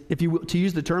 is, if you will, to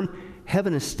use the term,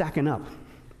 heaven is stacking up.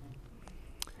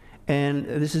 And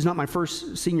this is not my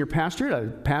first senior pastorate. I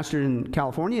pastored in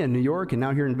California and New York and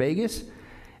now here in Vegas.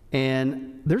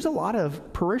 And there's a lot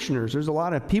of parishioners. There's a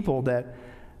lot of people that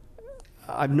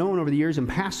I've known over the years and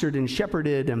pastored and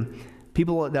shepherded, and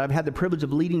people that I've had the privilege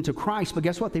of leading to Christ, but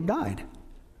guess what? They've died.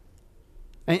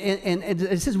 And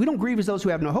it says we don't grieve as those who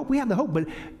have no hope. We have the hope, but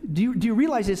do you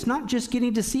realize it's not just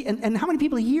getting to see, and how many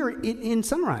people here in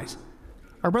Sunrise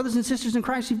are brothers and sisters in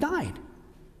Christ who've died?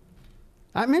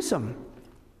 I miss them.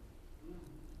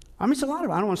 I miss a lot of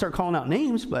them. I don't want to start calling out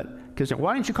names, but because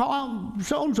why didn't you call out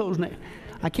so-and-so's name?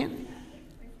 I can't.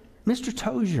 Mr.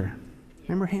 Tozier,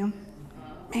 remember him?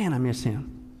 Man, I miss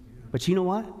him. But you know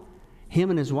what? Him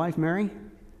and his wife, Mary,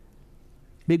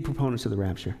 big proponents of the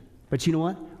rapture. But you know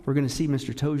what? We're going to see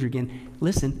Mr. Tozier again.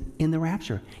 Listen, in the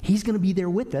rapture. He's going to be there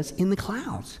with us in the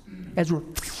clouds as we're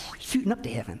shooting up to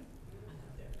heaven.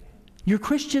 Your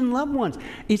Christian loved ones.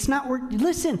 It's not,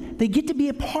 listen, they get to be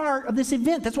a part of this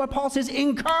event. That's why Paul says,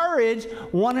 encourage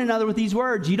one another with these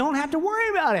words. You don't have to worry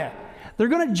about it. They're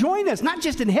going to join us, not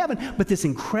just in heaven, but this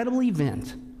incredible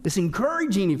event, this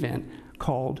encouraging event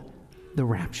called the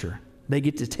rapture. They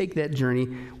get to take that journey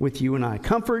with you and I.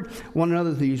 Comfort one another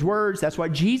with these words. That's why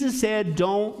Jesus said,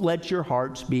 don't let your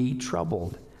hearts be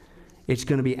troubled. It's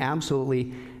going to be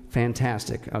absolutely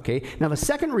fantastic, okay? Now, the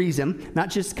second reason, not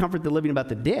just comfort the living about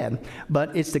the dead,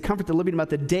 but it's to comfort the living about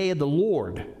the day of the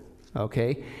Lord,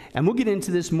 okay? And we'll get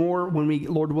into this more when we,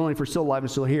 Lord willing, if we're still alive and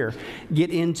still here, get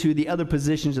into the other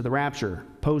positions of the rapture,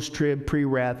 post-trib,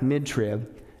 pre-wrath,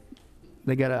 mid-trib.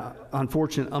 They got an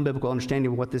unfortunate, unbiblical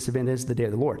understanding of what this event is, the day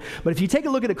of the Lord. But if you take a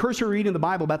look at a cursory reading in the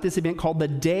Bible about this event called the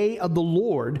day of the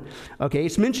Lord, okay,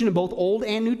 it's mentioned in both Old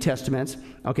and New Testaments.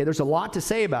 Okay, there's a lot to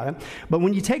say about it. But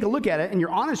when you take a look at it and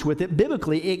you're honest with it,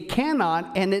 biblically, it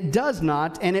cannot and it does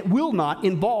not and it will not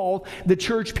involve the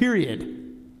church period.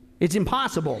 It's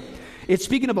impossible. It's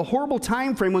speaking of a horrible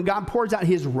time frame when God pours out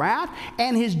his wrath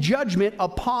and his judgment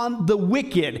upon the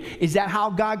wicked. Is that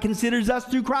how God considers us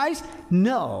through Christ?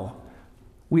 No.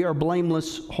 We are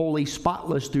blameless, holy,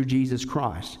 spotless through Jesus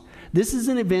Christ. This is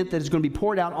an event that is going to be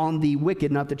poured out on the wicked,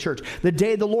 not the church. The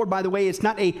day of the Lord, by the way, it's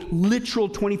not a literal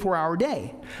 24-hour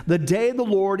day. The day of the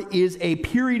Lord is a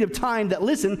period of time that,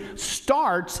 listen,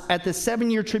 starts at the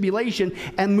 7-year tribulation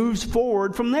and moves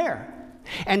forward from there.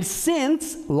 And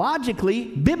since, logically,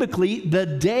 biblically, the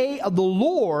day of the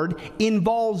Lord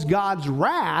involves God's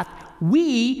wrath,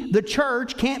 we, the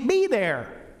church, can't be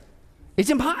there. It's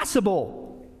impossible.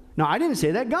 Now, I didn't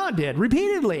say that. God did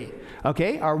repeatedly.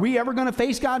 Okay, are we ever going to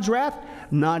face God's wrath?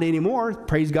 Not anymore.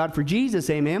 Praise God for Jesus.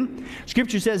 Amen.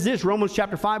 Scripture says this, Romans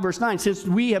chapter 5, verse 9, since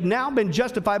we have now been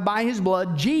justified by his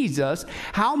blood, Jesus,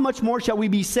 how much more shall we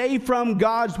be saved from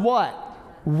God's what?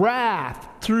 Wrath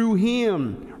through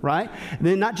him. right? And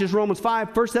then not just Romans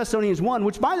 5, 1 Thessalonians 1,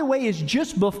 which, by the way, is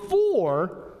just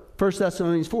before 1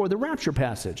 Thessalonians 4, the rapture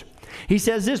passage. He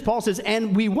says this, Paul says,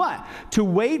 and we what? To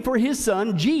wait for his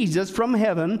son, Jesus, from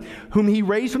heaven, whom he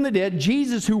raised from the dead.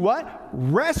 Jesus who what?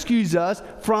 Rescues us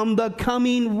from the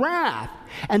coming wrath.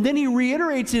 And then he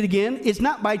reiterates it again. It's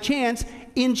not by chance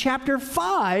in chapter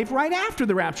 5, right after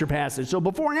the rapture passage. So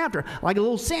before and after, like a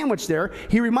little sandwich there,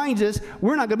 he reminds us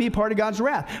we're not going to be a part of God's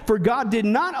wrath. For God did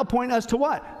not appoint us to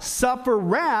what? Suffer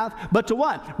wrath, but to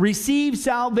what? Receive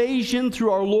salvation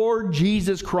through our Lord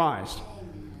Jesus Christ.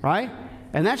 Right?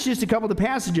 And that's just a couple of the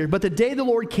passages. But the day of the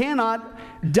Lord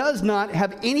does not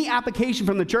have any application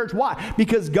from the church. Why?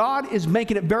 Because God is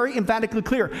making it very emphatically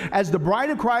clear. As the bride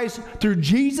of Christ, through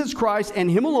Jesus Christ and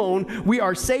him alone, we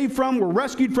are saved from, we're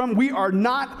rescued from, we are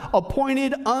not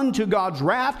appointed unto God's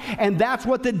wrath. And that's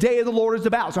what the day of the Lord is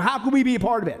about. So how can we be a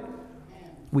part of it?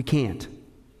 We can't.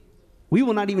 We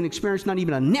will not even experience not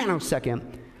even a nanosecond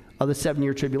of the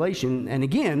 7-year tribulation. And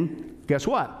again, guess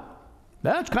what?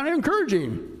 That's kind of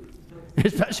encouraging.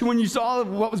 Especially when you saw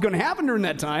what was going to happen during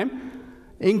that time.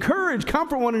 Encourage,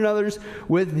 comfort one another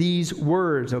with these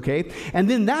words, okay? And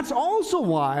then that's also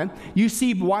why you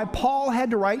see why Paul had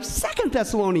to write 2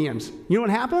 Thessalonians. You know what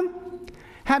happened?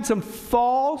 Had some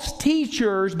false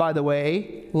teachers, by the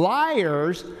way,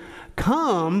 liars,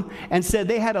 come and said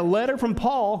they had a letter from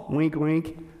Paul, wink,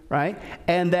 wink, right?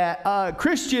 And that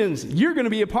Christians, you're going to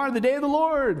be a part of the day of the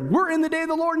Lord. We're in the day of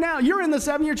the Lord now. You're in the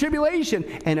 7-year tribulation.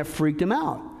 And it freaked him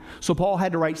out. So Paul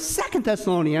had to write 2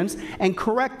 Thessalonians and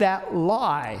correct that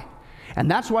lie. And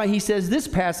that's why he says this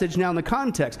passage now in the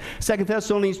context. 2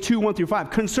 Thessalonians 2, 1 through 5.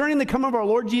 Concerning the coming of our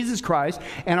Lord Jesus Christ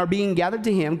and our being gathered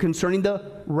to him, concerning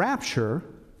the rapture.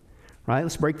 Right?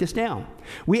 Let's break this down.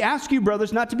 We ask you,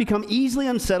 brothers, not to become easily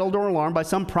unsettled or alarmed by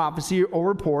some prophecy or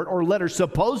report or letter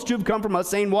supposed to have come from us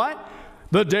saying what?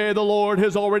 The day of the Lord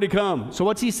has already come. So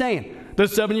what's he saying? The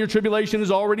 7-year tribulation has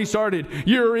already started.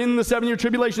 You're in the 7-year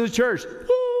tribulation of the church.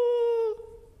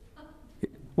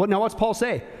 Well, now what's Paul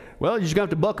say? Well, you're just going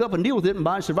to have to buck up and deal with it and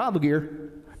buy survival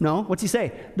gear. No, what's he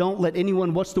say? Don't let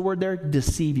anyone, what's the word there?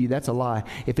 Deceive you. That's a lie.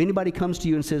 If anybody comes to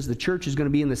you and says the church is going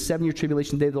to be in the 7-year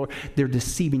tribulation day of the Lord, they're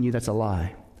deceiving you. That's a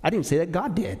lie. I didn't say that.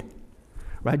 God did.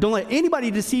 Right? Don't let anybody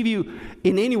deceive you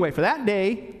in any way. For that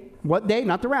day, what day?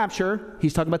 Not the rapture.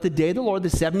 He's talking about the day of the Lord, the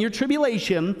 7-year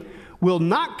tribulation will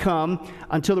not come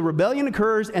until the rebellion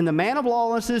occurs and the man of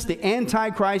lawlessness, the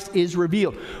Antichrist, is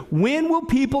revealed. When will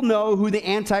people know who the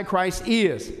Antichrist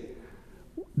is?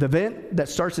 The event that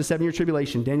starts the 7-year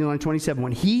tribulation, Daniel 9:27,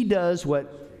 when he does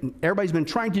what everybody's been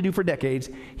trying to do for decades,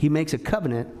 he makes a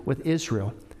covenant with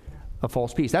Israel of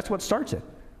false peace. That's what starts it.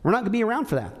 We're not going to be around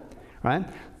for that, right?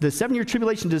 The 7-year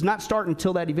tribulation does not start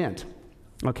until that event.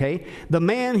 Okay, the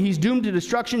man, he's doomed to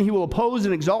destruction. He will oppose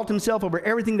and exalt himself over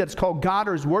everything that's called God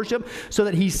or his worship, so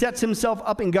that he sets himself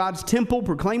up in God's temple,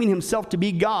 proclaiming himself to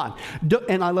be God.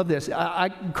 And I love this.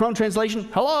 Chrome translation,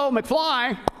 hello,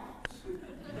 McFly.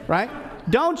 Right?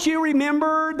 Don't you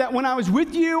remember that when I was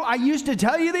with you, I used to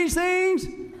tell you these things?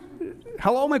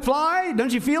 Hello, McFly.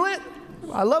 Don't you feel it?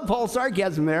 I love Paul's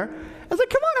sarcasm there. I was like,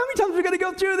 come on, how many times are we going to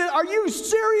go through this? Are you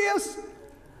serious?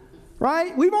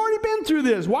 Right? We've already been through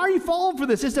this. Why are you falling for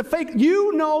this? It's a fake.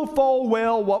 You know full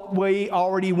well what we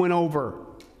already went over.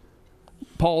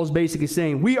 Paul is basically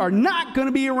saying, we are not going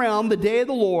to be around the day of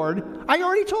the Lord. I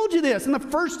already told you this in the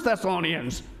 1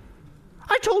 Thessalonians.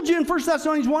 I told you in 1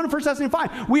 Thessalonians 1 and 1 Thessalonians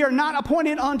 5. We are not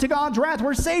appointed unto God's wrath.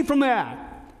 We're saved from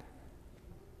that.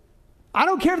 I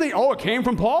don't care if they, it came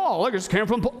from Paul. Look, it came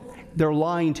from Paul. They're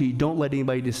lying to you. Don't let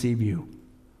anybody deceive you.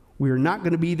 We are not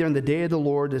going to be there in the day of the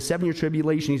Lord, the 7-year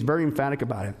tribulation. He's very emphatic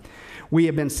about it. We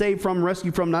have been saved from,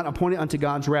 rescued from, not appointed unto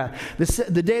God's wrath.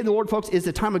 The day of the Lord, folks, is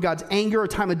the time of God's anger, a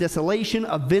time of desolation,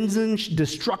 of vengeance,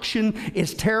 destruction.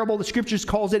 It's terrible. The Scriptures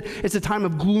calls it. It's a time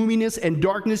of gloominess and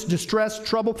darkness, distress,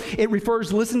 trouble. It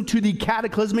refers, listen, to the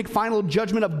cataclysmic final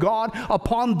judgment of God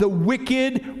upon the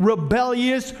wicked,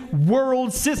 rebellious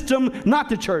world system, not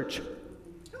the church.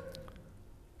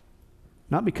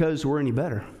 Not because we're any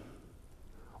better.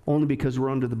 Only because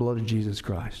we're under the blood of Jesus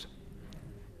Christ.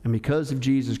 And because of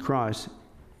Jesus Christ,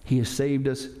 he has saved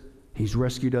us, he's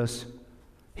rescued us,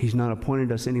 he's not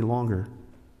appointed us any longer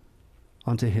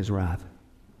unto his wrath.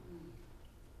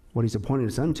 What he's appointed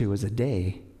us unto is a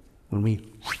day when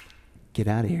we get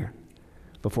out of here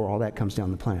before all that comes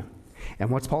down the plan. And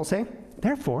what's Paul say?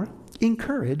 Therefore,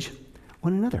 encourage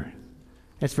one another.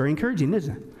 That's very encouraging,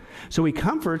 isn't it? So he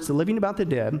comforts the living about the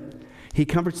dead. He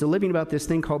comforts the living about this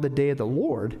thing called the day of the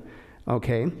Lord,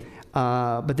 okay?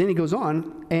 But then he goes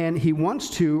on, and he wants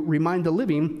to remind the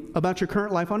living about your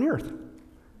current life on earth.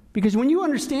 Because when you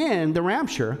understand the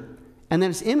rapture, and that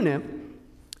it's imminent,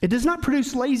 It does not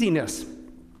produce laziness.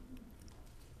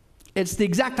 It's the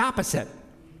exact opposite,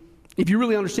 if you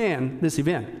really understand this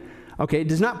event. Okay, it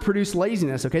does not produce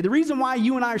laziness. Okay, the reason why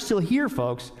you and I are still here,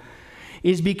 folks,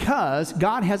 is because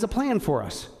God has a plan for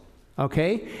us.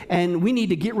 Okay, and we need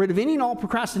to get rid of any and all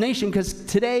procrastination, because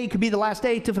today could be the last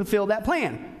day to fulfill that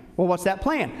plan. Well, what's that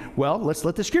plan? Well, let's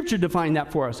let the Scripture define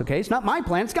that for us, okay? It's not my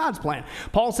plan, it's God's plan.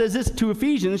 Paul says this to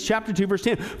Ephesians chapter 2, verse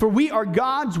 10. For we are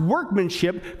God's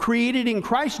workmanship, created in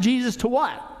Christ Jesus to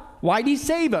what? Why did he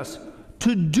save us?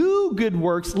 To do good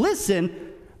works,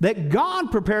 listen, that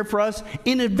God prepared for us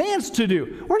in advance to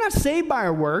do. We're not saved by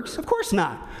our works, of course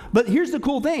not. But here's the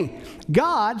cool thing.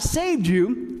 God saved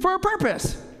you for a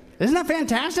purpose. Isn't that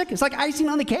fantastic? It's like icing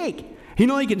on the cake. You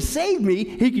know, he can save me,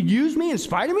 he could use me in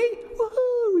spite of me.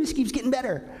 Woohoo, it just keeps getting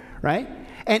better, right?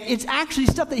 And it's actually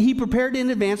stuff that he prepared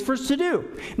in advance for us to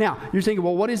do. Now, you're thinking,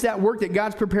 well, what is that work that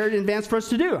God's prepared in advance for us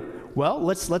to do? Well,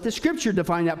 let's let the Scripture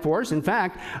define that for us. In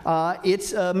fact,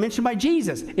 it's mentioned by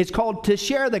Jesus. It's called to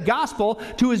share the gospel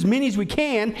to as many as we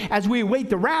can as we await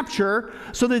the rapture,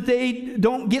 so that they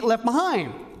don't get left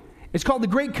behind. It's called the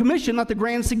Great Commission, not the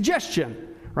Grand Suggestion.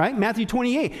 Right? Matthew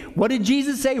 28. What did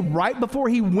Jesus say right before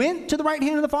he went to the right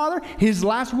hand of the Father? His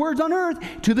last words on earth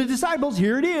to the disciples.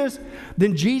 Here it is.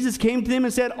 Then Jesus came to them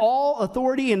and said, all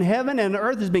authority in heaven and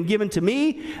earth has been given to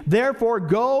me. Therefore,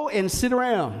 go and sit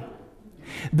around.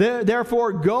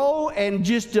 Therefore, go and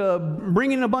just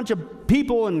bring in a bunch of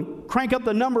people and crank up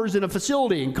the numbers in a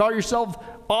facility and call yourself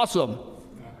awesome.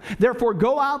 Therefore,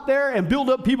 go out there and build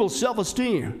up people's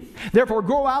self-esteem. Therefore,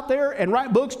 go out there and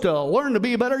write books to learn to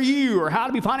be a better you, or how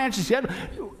to be financially settled.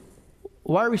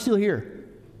 Why are we still here?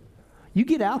 You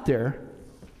get out there,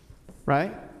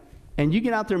 right? And you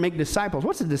get out there and make disciples.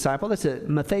 What's a disciple? That's a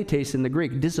mathetes in the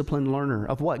Greek, disciplined learner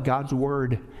of what? God's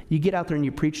Word. You get out there and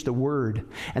you preach the Word.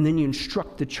 And then you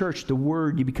instruct the church the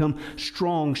Word. You become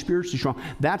strong, spiritually strong.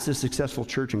 That's a successful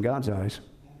church in God's eyes.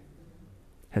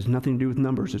 Has nothing to do with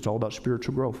numbers. It's all about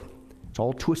spiritual growth. It's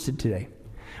all twisted today.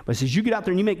 But it says you get out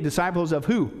there and you make disciples of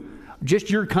who? Just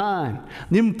your kind.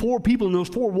 Them 4 people in those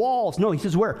 4 walls. No, he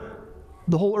says where?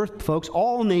 The whole earth, folks.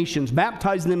 All nations.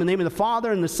 Baptizing them in the name of the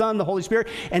Father and the Son and the Holy Spirit,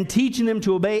 and teaching them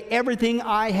to obey everything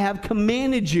I have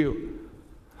commanded you.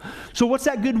 So what's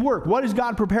that good work? What has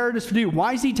God prepared us to do?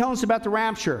 Why is he telling us about the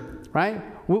rapture? Right?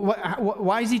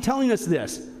 Why is he telling us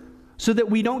this? So that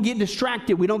we don't get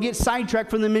distracted. We don't get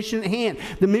sidetracked from the mission at hand.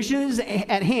 The mission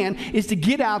at hand is to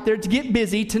get out there, to get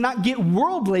busy, to not get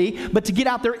worldly, but to get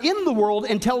out there in the world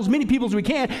and tell as many people as we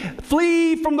can,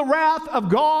 flee from the wrath of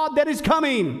God that is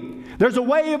coming. There's a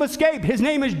way of escape. His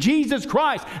name is Jesus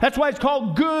Christ. That's why it's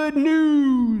called good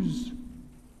news.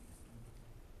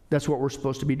 That's what we're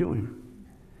supposed to be doing.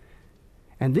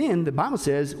 And then the Bible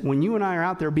says, when you and I are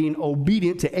out there being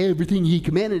obedient to everything he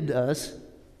commanded us,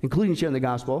 including sharing the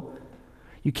gospel,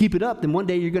 you keep it up, then one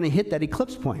day you're going to hit that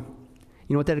eclipse point.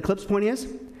 You know what that eclipse point is?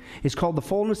 It's called the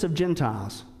fullness of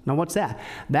Gentiles. Now what's that?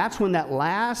 That's when that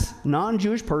last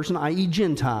non-Jewish person, i.e.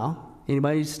 Gentile,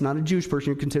 anybody who's not a Jewish person,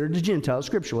 you're considered a Gentile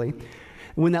scripturally,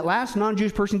 when that last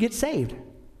non-Jewish person gets saved.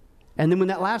 And then when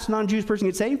that last non-Jewish person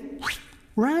gets saved,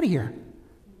 we're out of here.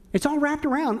 It's all wrapped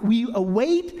around. We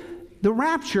await the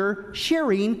rapture,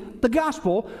 sharing the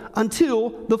gospel until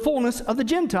the fullness of the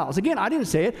Gentiles. Again, I didn't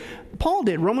say it. Paul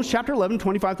did. Romans chapter 11,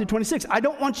 25 through 26. I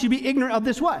don't want you to be ignorant of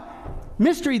this what?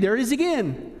 Mystery. There it is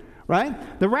again.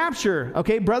 Right? The rapture.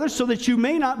 Okay, brothers, so that you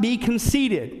may not be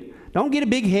conceited. Don't get a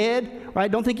big head. Right?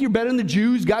 Don't think you're better than the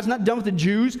Jews. God's not done with the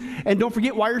Jews. And don't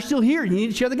forget why you're still here. You need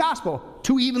to share the gospel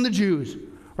to even the Jews.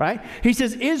 Right? He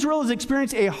says Israel has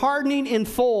experienced a hardening in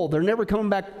full. They're never coming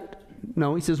back.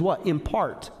 No, he says what? In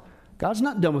part. God's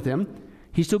not done with them.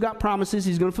 He's still got promises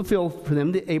he's going to fulfill for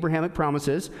them, the Abrahamic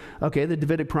promises, okay, the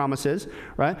Davidic promises,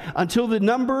 right? Until the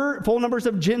full numbers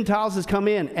of Gentiles has come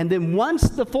in. And then once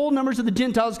the full numbers of the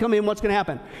Gentiles come in, what's going to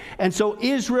happen? And so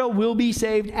Israel will be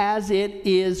saved as it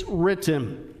is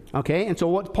written. Okay, and so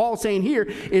what Paul's saying here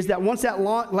is that once that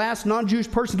last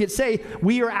non-Jewish person gets saved,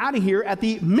 we are out of here at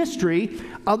the mystery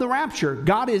of the rapture.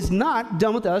 God is not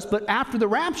done with us, but after the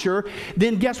rapture,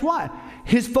 then guess what?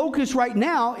 His focus right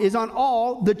now is on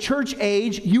all the church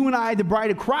age, you and I, the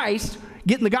bride of Christ,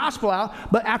 getting the gospel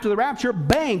out. But after the rapture,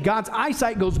 bang, God's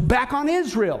eyesight goes back on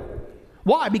Israel.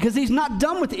 Why? Because he's not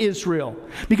done with Israel.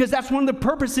 Because that's one of the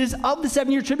purposes of the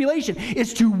 7-year tribulation,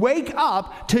 is to wake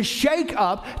up, to shake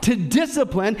up, to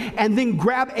discipline, and then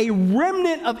grab a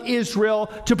remnant of Israel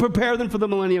to prepare them for the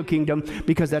millennial kingdom,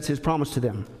 because that's his promise to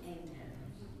them.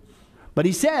 But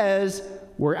he says,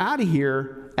 we're out of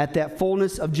here at that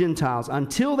fullness of Gentiles.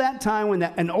 Until that time when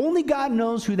and only God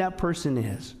knows who that person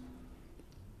is.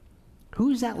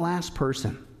 Who's that last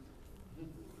person?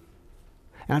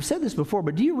 And I've said this before,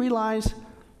 but do you realize,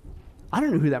 I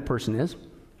don't know who that person is.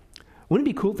 Wouldn't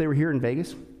it be cool if they were here in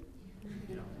Vegas?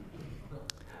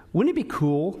 Wouldn't it be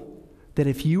cool that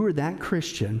if you were that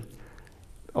Christian,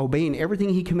 obeying everything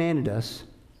he commanded us,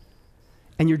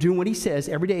 and you're doing what he says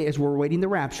every day as we're waiting the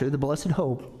rapture, the blessed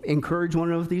hope, encourage one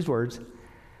another with these words,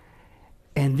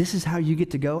 and this is how you get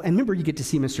to go. And remember, you get to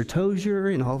see Mr.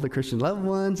 Tozier and all the Christian loved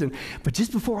ones, but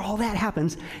just before all that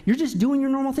happens, you're just doing your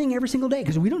normal thing every single day,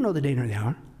 because we don't know the day nor the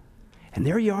hour. And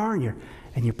there you are,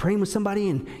 and you're praying with somebody,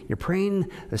 and you're praying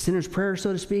the sinner's prayer,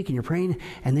 so to speak, and you're praying,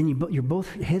 and then your both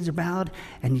heads are bowed,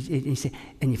 and you say,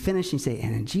 and you finish, and you say,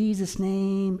 and in Jesus'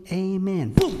 name,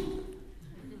 amen. Boom!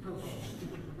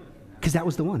 Because that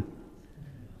was the one.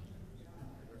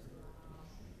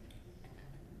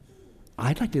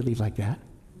 I'd like to leave like that.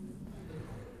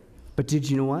 But did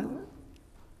you know what?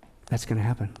 That's going to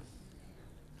happen.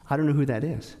 I don't know who that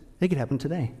is. It could happen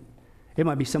today. It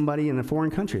might be somebody in a foreign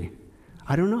country.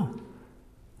 I don't know.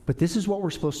 But this is what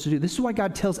we're supposed to do. This is why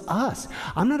God tells us.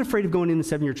 I'm not afraid of going in the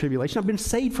 7-year tribulation. I've been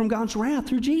saved from God's wrath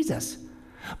through Jesus.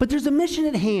 But there's a mission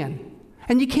at hand,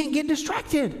 and you can't get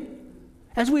distracted.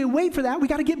 As we wait for that, we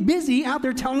got to get busy out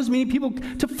there telling as many people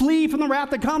to flee from the wrath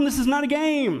to come. This is not a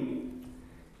game.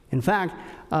 In fact,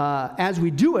 as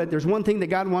we do it, there's one thing that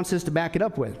God wants us to back it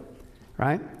up with,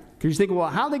 right? Because you think, well,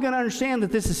 how are they going to understand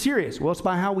that this is serious? Well, it's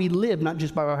by how we live, not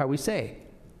just by how we say.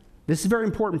 This is very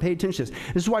important. Pay attention to this.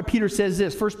 This is why Peter says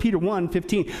this, 1 Peter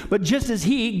 1:15. But just as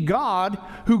he, God,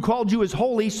 who called you is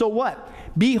holy, so what?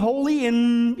 Be holy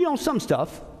in, some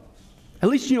stuff. At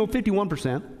least,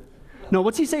 51%. No,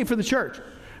 what's he say for the church?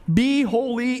 Be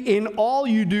holy in all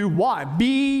you do. Why?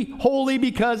 Be holy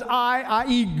because I,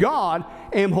 i.e. God,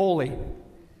 am holy.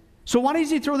 So why does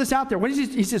he throw this out there?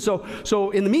 He says,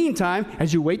 so in the meantime,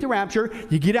 as you wait the rapture,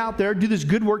 you get out there, do this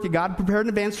good work that God prepared in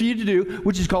advance for you to do,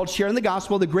 which is called sharing the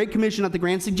gospel, the Great Commission, not the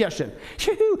grand suggestion.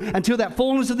 Until that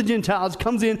fullness of the Gentiles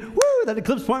comes in, that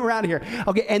eclipse point, we're out of here.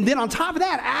 Okay, and then on top of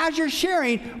that, as you're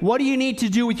sharing, what do you need to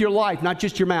do with your life, not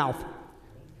just your mouth?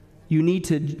 You need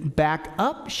to back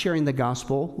up sharing the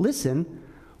gospel, listen,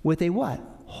 with a what?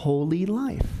 Holy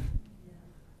life.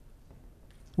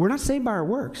 We're not saved by our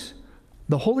works.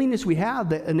 The holiness we have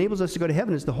that enables us to go to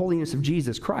heaven is the holiness of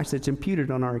Jesus Christ that's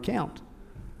imputed on our account.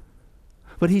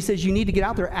 But he says you need to get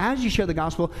out there as you share the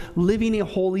gospel, living a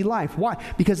holy life. Why?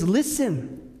 Because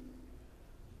listen,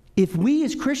 if we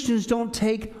as Christians don't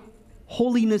take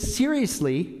holiness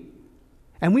seriously,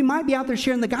 and we might be out there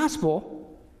sharing the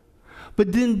gospel,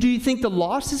 but then do you think the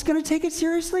lost is going to take it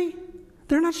seriously?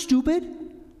 They're not stupid,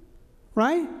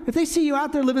 right? If they see you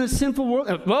out there living in a sinful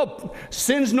world, well,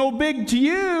 sin's no big to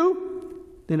you,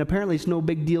 then apparently it's no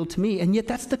big deal to me. And yet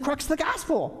that's the crux of the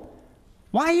gospel.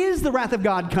 Why is the wrath of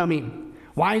God coming?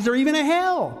 Why is there even a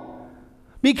hell?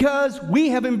 Because we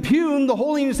have impugned the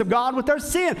holiness of God with our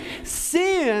sin.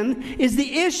 Sin is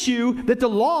the issue that the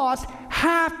lost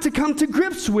have to come to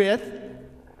grips with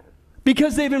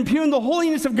because they've impugned the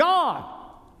holiness of God.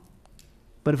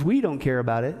 But if we don't care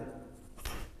about it,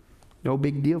 no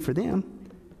big deal for them.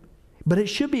 But it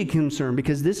should be a concern,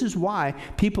 because this is why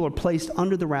people are placed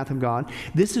under the wrath of God.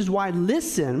 This is why,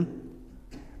 listen,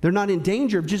 they're not in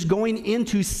danger of just going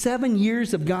into 7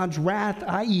 years of God's wrath,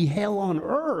 i.e. hell on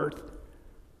earth.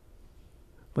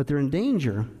 But they're in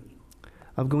danger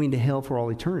of going to hell for all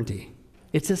eternity.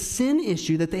 It's a sin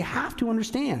issue that they have to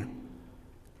understand.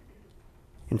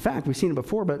 In fact, we've seen it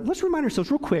before, but let's remind ourselves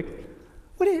real quick,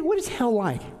 what is hell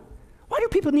like? Why do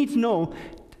people need to know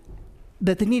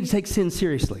that they need to take sin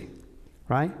seriously?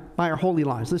 Right? By our holy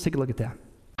lives. Let's take a look at that.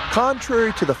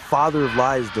 Contrary to the father of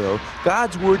lies, though,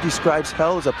 God's word describes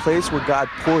hell as a place where God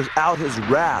pours out his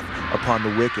wrath upon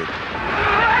the wicked.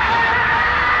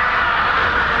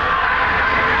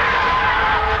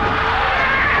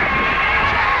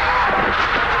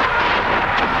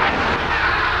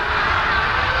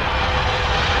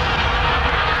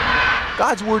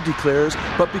 God's word declares,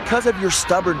 but because of your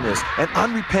stubbornness and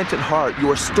unrepentant heart,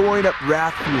 you are storing up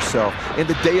wrath for yourself in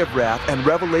the day of wrath and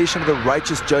revelation of the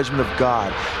righteous judgment of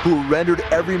God, who will render to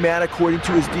every man according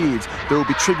to his deeds. There will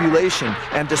be tribulation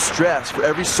and distress for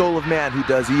every soul of man who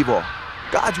does evil.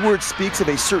 God's word speaks of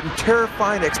a certain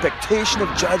terrifying expectation of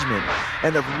judgment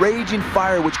and of raging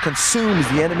fire which consumes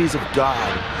the enemies of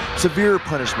God. Severe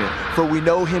punishment, for we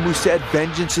know him who said,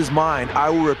 vengeance is mine, I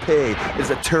will repay, is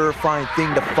a terrifying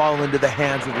thing to fall into the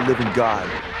hands of the living God.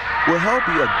 Will hell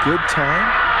be a good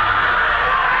time?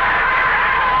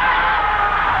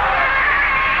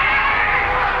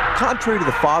 Contrary to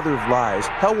the father of lies,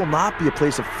 hell will not be a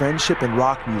place of friendship and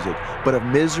rock music, but of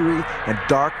misery and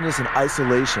darkness and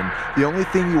isolation. The only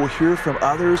thing you will hear from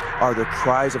others are their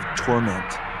cries of torment.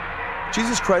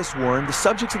 Jesus Christ warned the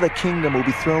subjects of the kingdom will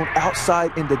be thrown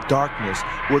outside into darkness,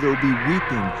 where there will be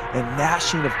weeping and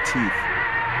gnashing of teeth.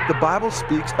 The Bible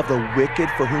speaks of the wicked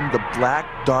for whom the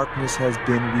black darkness has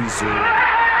been reserved.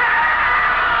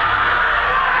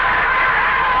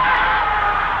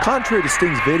 Contrary to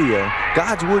Sting's video,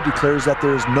 God's word declares that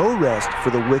there is no rest for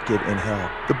the wicked in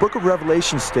hell. The book of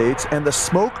Revelation states, and the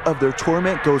smoke of their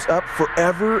torment goes up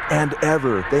forever and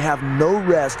ever. They have no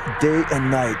rest day and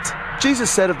night.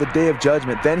 Jesus said of the day of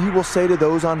judgment, then he will say to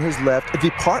those on his left,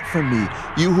 depart from me,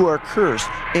 you who are cursed,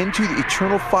 into the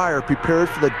eternal fire prepared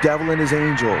for the devil and his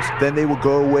angels. Then they will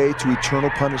go away to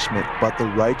eternal punishment, but the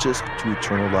righteous to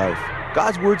eternal life.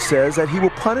 God's word says that he will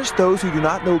punish those who do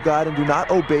not know God and do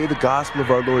not obey the gospel of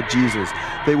our Lord Jesus.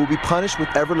 They will be punished with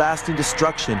everlasting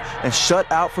destruction and shut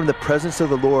out from the presence of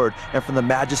the Lord and from the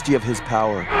majesty of his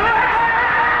power.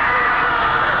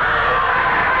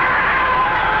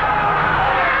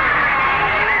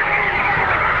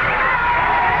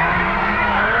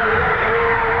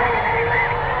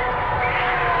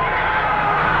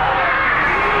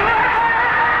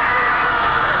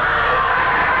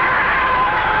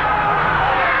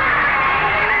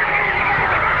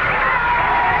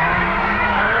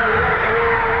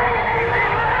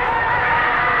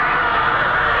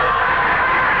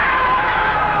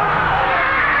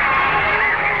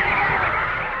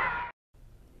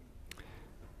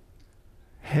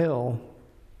 Hell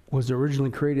was originally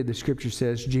created, the scripture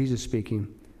says, Jesus speaking,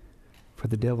 for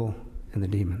the devil and the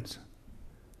demons.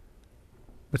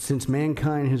 But since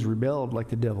mankind has rebelled like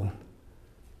the devil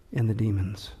and the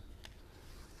demons,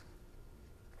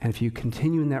 and if you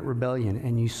continue in that rebellion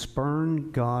and you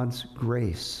spurn God's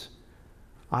grace,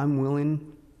 I'm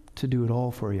willing to do it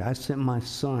all for you. I sent my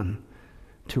son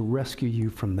to rescue you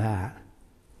from that,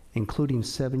 including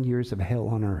 7 years of hell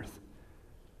on earth.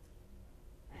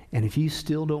 And if you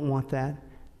still don't want that,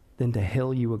 then to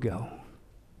hell you will go.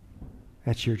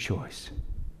 That's your choice.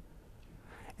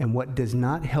 And what does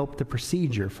not help the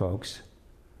procedure, folks,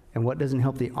 and what doesn't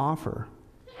help the offer,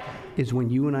 is when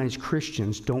you and I as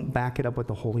Christians don't back it up with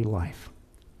the holy life.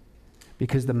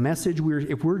 Because the message,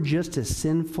 if we're just as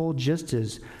sinful, just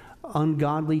as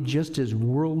ungodly, just as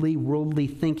worldly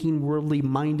thinking, worldly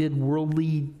minded,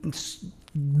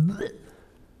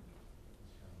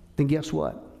 then guess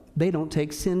what? They don't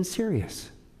take sin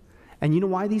serious. And you know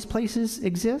why these places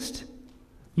exist?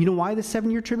 You know why the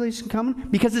 7-year tribulation is coming?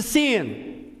 Because of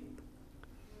sin.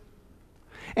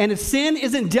 And if sin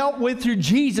isn't dealt with through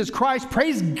Jesus Christ,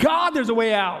 praise God, there's a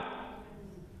way out.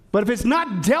 But if it's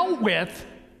not dealt with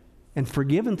and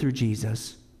forgiven through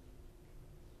Jesus,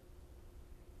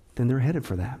 then they're headed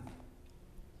for that.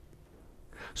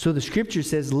 So the scripture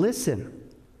says, listen,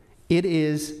 it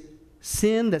is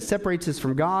sin that separates us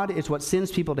from God. It's what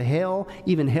sends people to hell,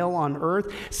 even hell on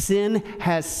earth. Sin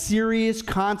has serious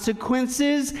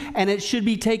consequences, and it should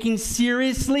be taken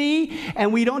seriously.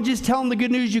 And we don't just tell them the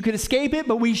good news, you could escape it,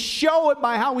 but we show it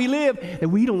by how we live, that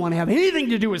we don't want to have anything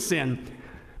to do with sin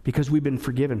because we've been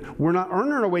forgiven. We're not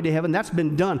earning our way to heaven. That's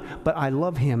been done. But I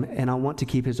love him, and I want to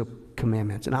keep his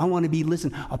commandments. And I want to be,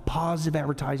 listen, a positive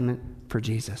advertisement for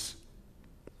Jesus.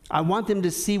 I want them to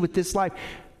see with this life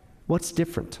what's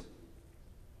different.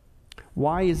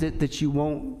 Why is it that you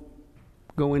won't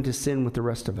go into sin with the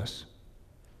rest of us?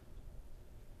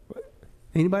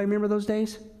 Anybody remember those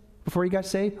days before you got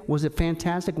saved? Was it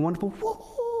fantastic, wonderful?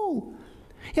 Woo-hoo!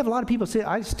 You have a lot of people say,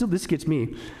 this gets me. I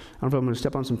don't know if I'm going to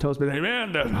step on some toes, but hey,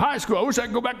 man, high school, I wish I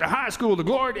could go back to high school, the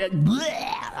glory.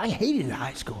 I hated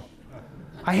high school.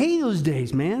 I hated those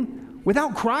days, man.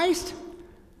 Without Christ,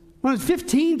 when I was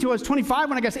 15 to I was 25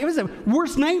 when I got saved, it was the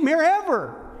worst nightmare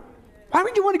ever. Why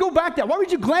would you want to go back there? Why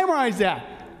would you glamorize that?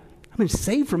 I've been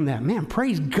saved from that. Man,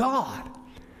 praise God.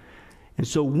 And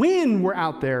so when we're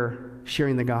out there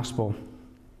sharing the gospel,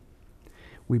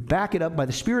 we back it up by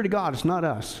the Spirit of God. It's not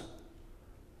us.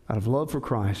 Out of love for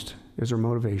Christ is our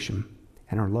motivation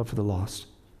and our love for the lost.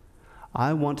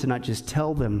 I want to not just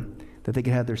tell them that they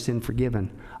can have their sin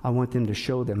forgiven. I want them to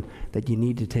show them that you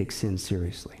need to take sin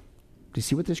seriously. Do you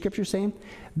see what the scripture is saying?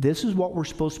 This is what we're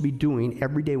supposed to be doing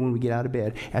every day when we get out of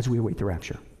bed as we await the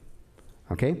rapture.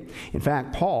 Okay? In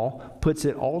fact, Paul puts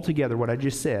it all together, what I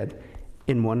just said,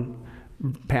 in one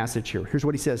passage here. Here's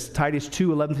what he says, Titus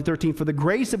 2:11-13. For the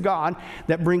grace of God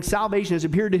that brings salvation has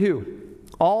appeared to who?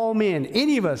 All men,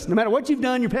 any of us, no matter what you've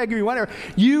done, your pedigree, whatever,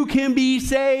 you can be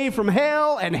saved from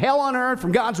hell and hell on earth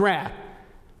from God's wrath.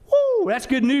 Woo, that's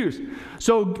good news.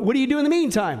 So what do you do in the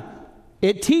meantime?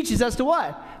 It teaches us to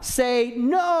what? say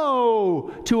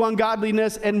no to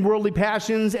ungodliness and worldly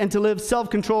passions and to live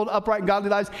self-controlled, upright, and godly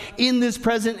lives in this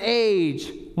present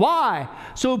age. Why?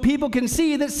 So people can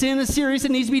see that sin is serious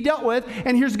and needs to be dealt with.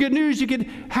 And here's the good news. You can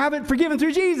have it forgiven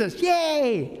through Jesus.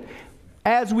 Yay!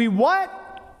 As we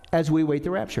what? As we wait the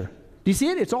rapture. Do you see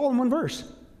it? It's all in one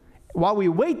verse. While we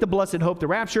wait the blessed hope, the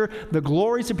rapture, the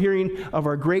glorious appearing of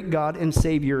our great God and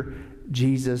Savior,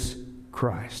 Jesus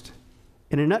Christ.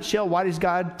 In a nutshell, why does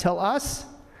God tell us?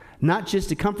 Not just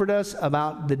to comfort us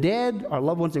about the dead, our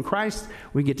loved ones in Christ,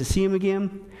 we get to see them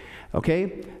again.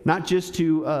 Okay? Not just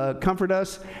to comfort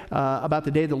us about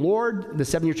the day of the Lord, the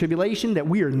 7-year tribulation, that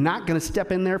we are not going to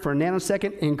step in there for a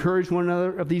nanosecond and encourage one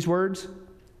another of these words.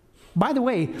 By the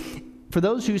way, for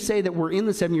those who say that we're in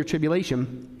the 7-year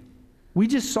tribulation, we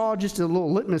just saw just a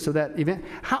little litmus of that event.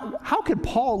 How could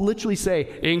Paul literally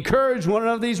say, encourage one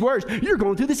another of these words? You're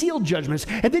going through the seal judgments,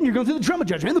 and then you're going through the trumpet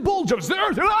judgment, and the bowl judgments, the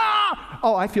earth,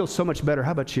 Oh, I feel so much better.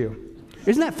 How about you?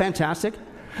 Isn't that fantastic?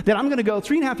 That I'm going to go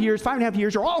 3.5 years, 5.5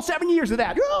 years, or all 7 years of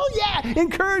that. Oh, yeah,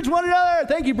 encourage one another.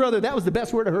 Thank you, brother. That was the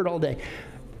best word I heard all day.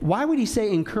 Why would he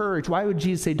say encourage? Why would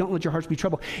Jesus say, don't let your hearts be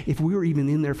troubled, if we were even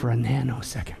in there for a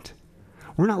nanosecond?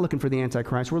 We're not looking for the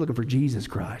Antichrist. We're looking for Jesus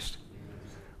Christ,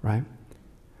 right?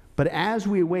 But as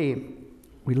we wait,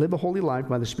 we live a holy life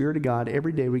by the Spirit of God.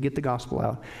 Every day we get the gospel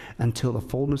out until the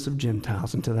fullness of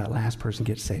Gentiles, until that last person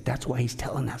gets saved. That's why he's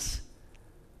telling us,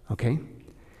 okay?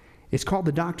 It's called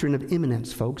the doctrine of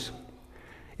imminence, folks.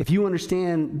 If you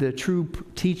understand the true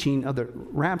teaching of the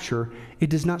rapture, it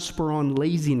does not spur on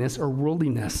laziness or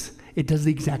worldliness. It does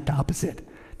the exact opposite.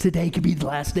 Today could be the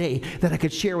last day that I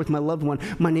could share with my loved one,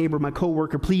 my neighbor, my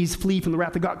coworker. Please flee from the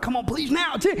wrath of God. Come on, please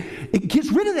now. It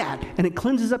gets rid of that, and it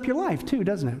cleanses up your life too,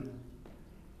 doesn't it?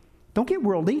 Don't get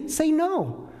worldly. Say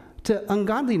no to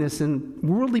ungodliness and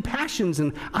worldly passions.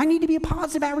 And I need to be a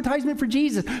positive advertisement for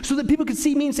Jesus so that people can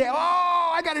see me and say,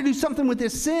 oh, I got to do something with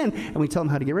this sin. And we tell them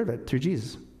how to get rid of it through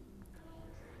Jesus.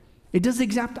 It does the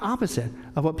exact opposite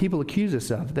of what people accuse us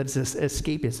of. That's this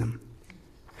escapism.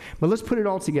 But let's put it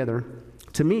all together.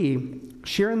 To me,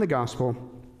 sharing the gospel,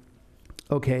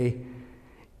 okay,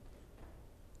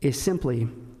 is simply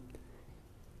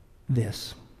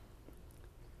this.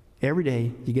 Every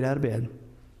day you get out of bed,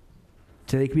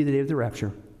 today could be the day of the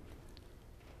rapture.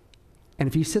 And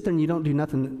if you sit there and you don't do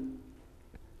nothing,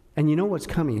 and you know what's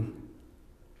coming,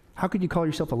 how could you call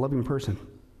yourself a loving person,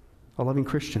 a loving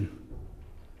Christian?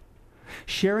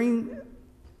 Sharing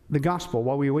the gospel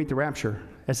while we await the rapture,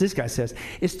 as this guy says,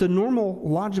 it's the normal,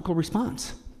 logical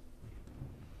response.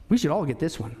 We should all get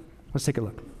this one. Let's take a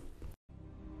look.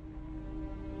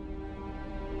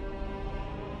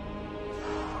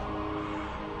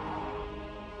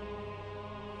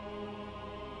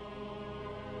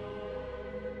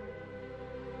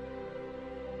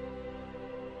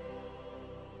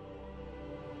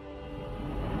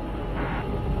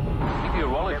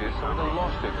 Meteorologists are at a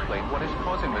loss to explain what is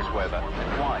causing this weather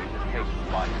and why it has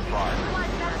taken by surprise.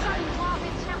 That sudden drop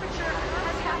in temperature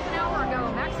has half an hour ago.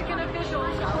 Mexican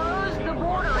officials closed the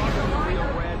border in the line of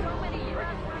so many U.S.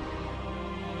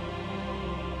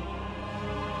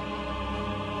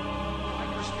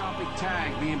 Microscopic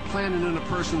tag being planted in a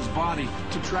person's body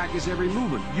to track his every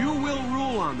movement. You will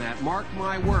rule on that, mark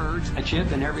my words. A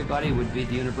chip in everybody would be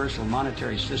the universal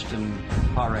monetary system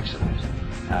par excellence,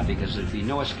 because there'd be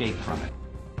no escape from it.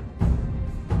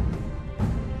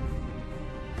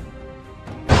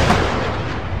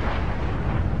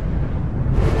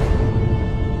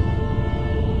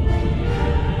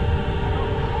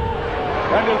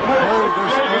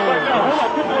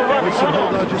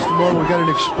 Hold on just a moment. We got an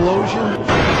explosion.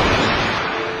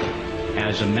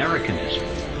 As Americanism,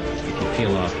 if you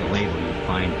peel off the label, you'll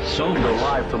find so much. Go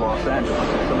live to Los Angeles. What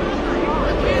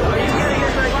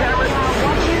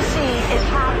you see is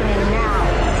happening now.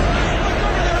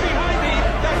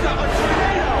 That's a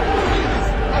tornado!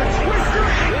 A twister!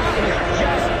 It's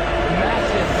just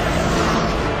massive.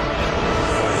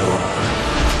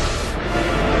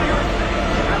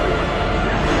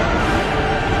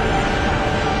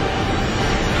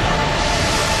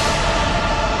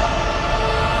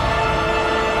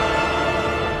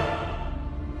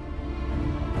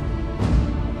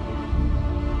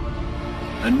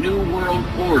 A new world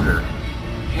order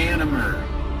can emerge.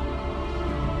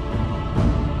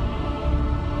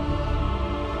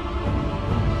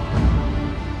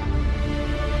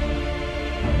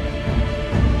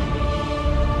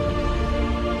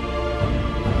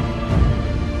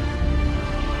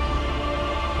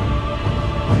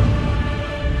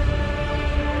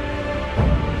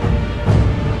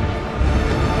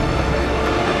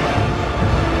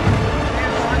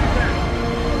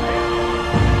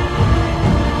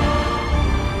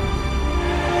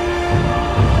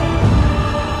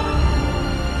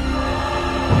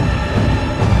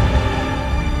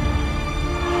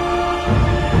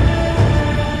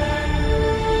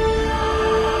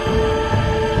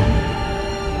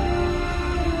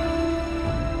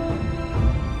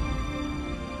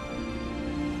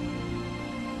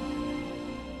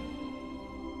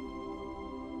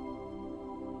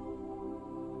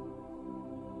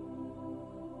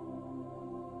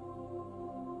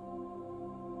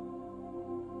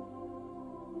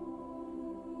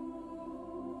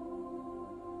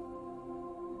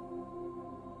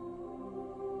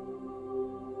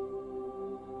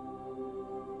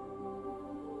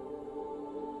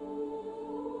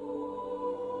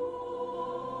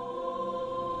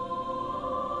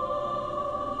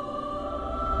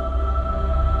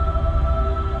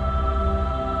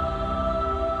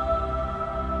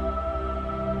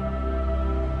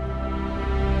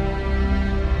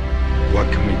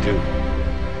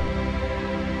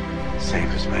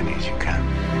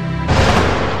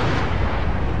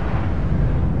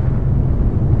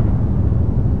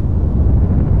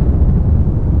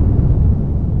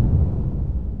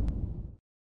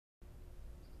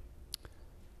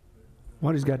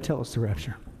 Why does God tell us to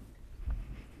rapture?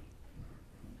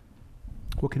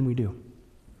 What can we do?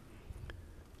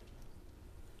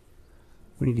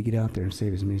 We need to get out there and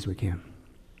save as many as we can,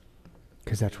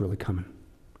 because that's really coming.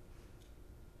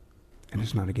 And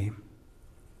it's not a game.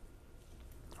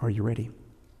 Are you ready?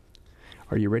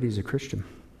 Are you ready as a Christian?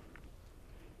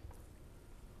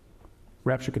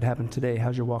 Rapture could happen today.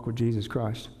 How's your walk with Jesus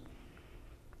Christ?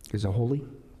 Is it holy?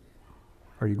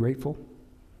 Are you grateful?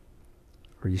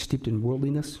 Are you steeped in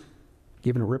worldliness?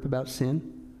 Giving a rip about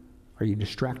sin? Are you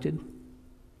distracted?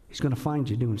 He's going to find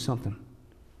you doing something.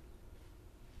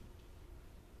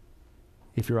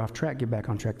 If you're off track, get back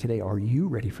on track today. Are you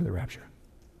ready for the rapture?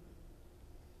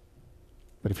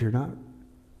 But if you're not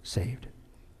saved,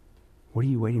 what are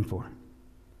you waiting for?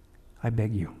 I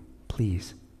beg you,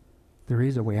 please. There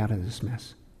is a way out of this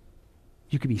mess.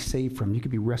 You could be saved from, you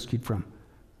could be rescued from.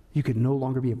 You could no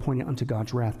longer be appointed unto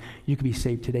God's wrath. You could be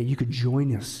saved today. You could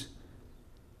join us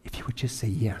if you would just say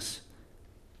yes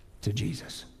to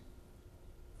Jesus.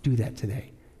 Do that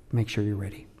today. Make sure you're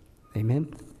ready.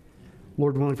 Amen?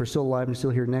 Lord willing, if we're still alive and still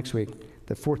here next week,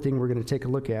 the fourth thing we're going to take a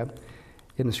look at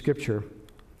in the Scripture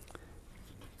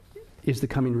is the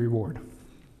coming reward.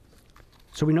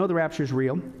 So we know the rapture is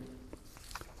real.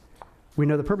 We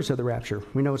know the purpose of the rapture.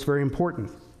 We know it's very important.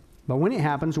 But when it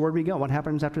happens, where do we go? What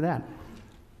happens after that?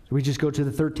 Do we just go to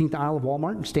the 13th aisle of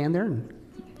Walmart and stand there and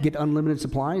get unlimited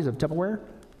supplies of Tupperware?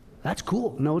 That's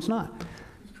cool. No, it's not.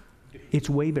 It's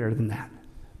way better than that.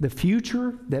 The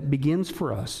future that begins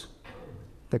for us,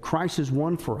 that Christ has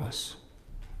won for us,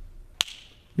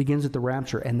 begins at the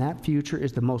rapture. And that future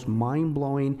is the most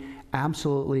mind-blowing,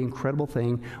 absolutely incredible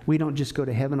thing. We don't just go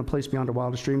to heaven, a place beyond our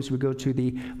wildest dreams. We go to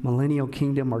the millennial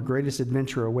kingdom. Our greatest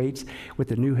adventure awaits with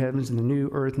the new heavens and the new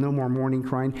earth. No more mourning,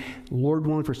 crying. Lord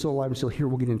willing, if we're still alive and still here,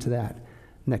 we'll get into that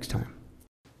next time.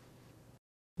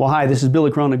 Well, hi, this is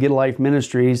Billy Crone of Get a Life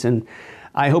Ministries, and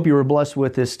I hope you were blessed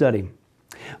with this study.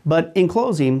 But in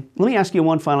closing, let me ask you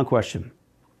one final question.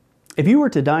 If you were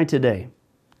to die today,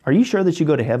 are you sure that you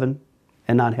go to heaven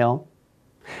and not hell?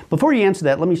 Before you answer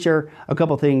that, let me share a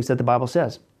couple things that the Bible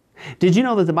says. Did you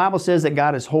know that the Bible says that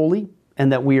God is holy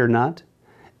and that we are not?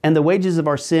 And the wages of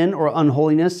our sin or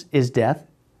unholiness is death?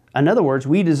 In other words,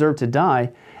 we deserve to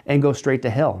die and go straight to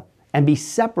hell and be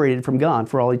separated from God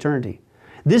for all eternity.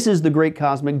 This is the great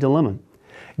cosmic dilemma.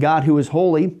 God, who is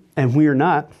holy and we are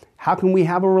not, how can we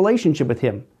have a relationship with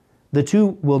Him? The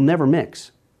two will never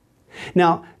mix.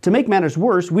 Now, to make matters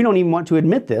worse, we don't even want to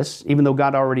admit this, even though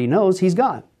God already knows He's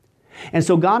God. And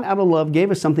so God, out of love, gave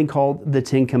us something called the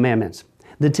Ten Commandments.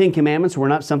 The Ten Commandments were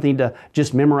not something to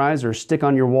just memorize or stick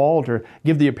on your wall to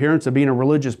give the appearance of being a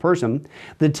religious person.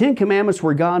 The Ten Commandments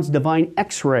were God's divine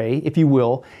X-ray, if you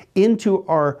will, into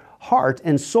our heart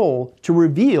and soul to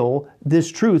reveal this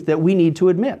truth that we need to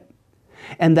admit.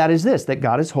 And that is this, that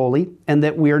God is holy and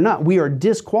that we are not. We are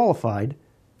disqualified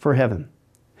for heaven.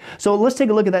 So let's take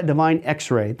a look at that divine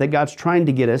X-ray that God's trying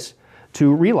to get us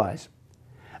to realize.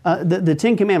 The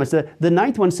Ten Commandments, the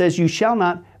ninth one says, you shall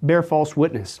not bear false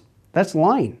witness. That's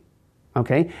lying,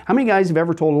 okay? How many guys have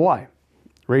ever told a lie?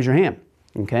 Raise your hand,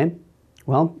 okay?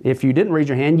 Well, if you didn't raise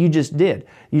your hand, you just did.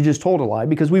 You just told a lie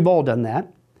because we've all done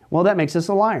that. Well, that makes us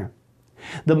a liar.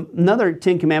 Another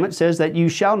Ten Commandment says that you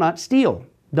shall not steal.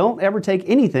 Don't ever take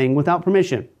anything without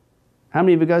permission. How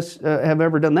many of you guys have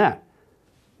ever done that?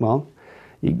 Well,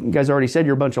 you guys already said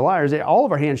you're a bunch of liars. All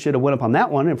of our hands should have went up on that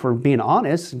one. If we're being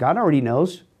honest, God already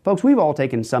knows. Folks, we've all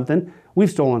taken something. We've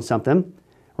stolen something,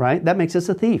 right? That makes us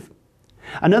a thief.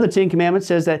 Another Ten Commandments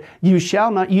says that you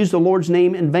shall not use the Lord's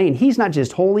name in vain. He's not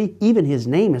just holy, even His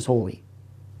name is holy.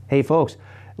 Hey, folks,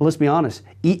 let's be honest.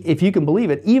 If you can believe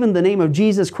it, even the name of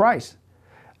Jesus Christ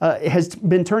has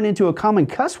been turned into a common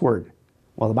cuss word.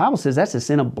 Well, the Bible says that's a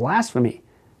sin of blasphemy.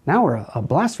 Now we're a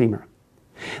blasphemer.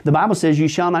 The Bible says you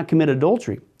shall not commit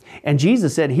adultery. And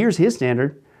Jesus said, here's His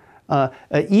standard.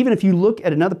 Even if you look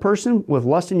at another person with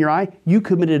lust in your eye, you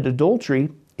committed adultery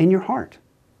in your heart.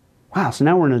 Wow, so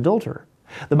now we're an adulterer.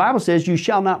 The Bible says you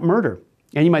shall not murder.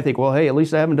 And you might think, well, hey, at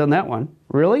least I haven't done that one.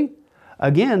 Really?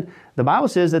 Again, the Bible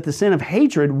says that the sin of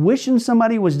hatred, wishing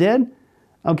somebody was dead,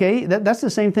 okay, that's the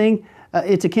same thing.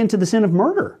 It's akin to the sin of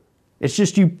murder. It's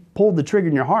just you pulled the trigger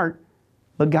in your heart,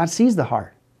 but God sees the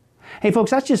heart. Hey,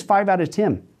 folks, that's just 5 out of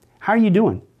 10. How are you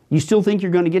doing? You still think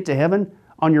you're going to get to heaven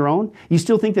on your own? You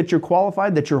still think that you're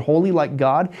qualified, that you're holy like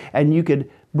God, and you could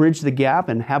bridge the gap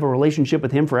and have a relationship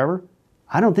with Him forever?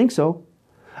 I don't think so.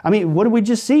 I mean, what did we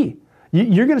just see?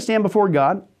 You're going to stand before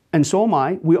God, and so am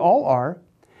I. We all are.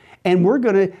 And we're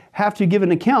going to have to give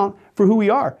an account for who we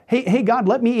are. Hey, God,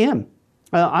 let me in.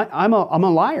 I'm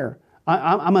a liar.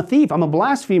 I'm a thief. I'm a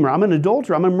blasphemer. I'm an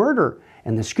adulterer. I'm a murderer.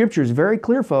 And the Scripture is very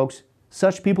clear, folks.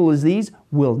 such people as these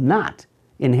will not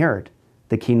inherit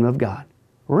the kingdom of God.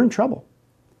 We're in trouble.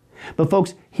 But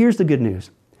folks, here's the good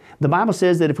news. The Bible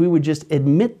says that if we would just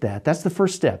admit that, that's the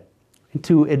first step.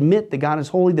 To admit that God is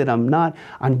holy, that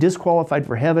I'm disqualified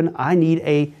for heaven, I need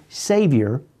a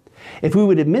Savior. If we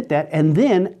would admit that and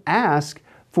then ask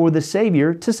for the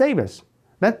Savior to save us.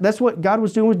 That's what God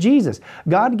was doing with Jesus.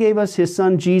 God gave us His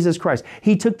Son, Jesus Christ.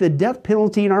 He took the death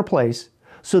penalty in our place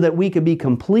so that we could be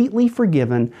completely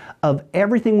forgiven of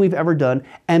everything we've ever done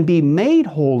and be made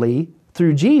holy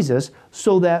through Jesus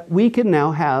so that we can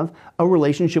now have a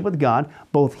relationship with God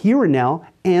both here and now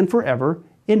and forever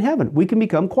in heaven. We can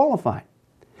become qualified.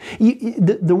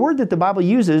 The word that the Bible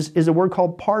uses is a word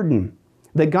called pardon.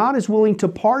 That God is willing to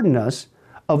pardon us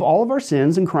of all of our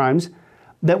sins and crimes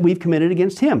that we've committed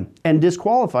against Him and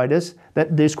disqualified us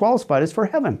for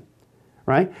heaven.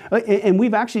 Right? And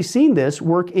we've actually seen this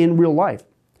work in real life.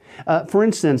 For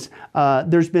instance,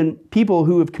 there's been people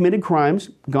who have committed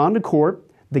crimes, gone to court,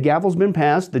 the gavel's been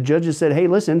passed, the judge has said, hey,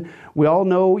 listen, we all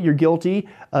know you're guilty,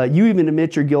 you even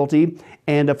admit you're guilty,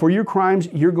 and for your crimes,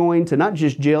 you're going to not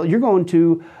just jail, you're going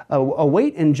to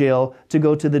await in jail to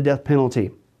go to the death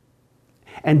penalty.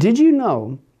 And did you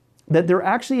know that there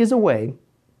actually is a way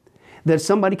that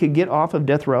somebody could get off of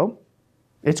death row?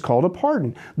 It's called a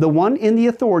pardon. The one in the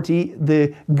authority,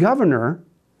 the governor,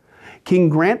 can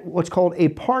grant what's called a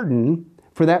pardon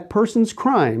for that person's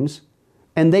crimes,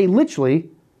 and they literally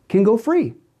can go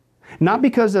free. Not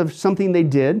because of something they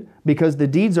did, because the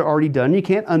deeds are already done, you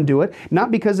can't undo it.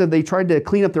 Not because they tried to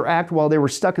clean up their act while they were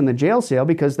stuck in the jail cell,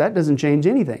 because that doesn't change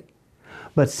anything.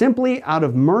 But simply out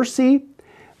of mercy,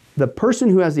 the person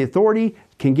who has the authority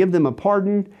can give them a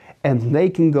pardon and they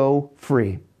can go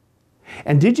free.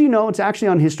 And did you know it's actually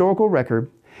on historical record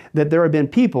that there have been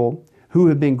people who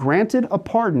have been granted a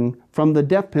pardon from the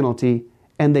death penalty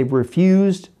and they've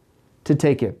refused to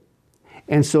take it.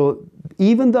 And so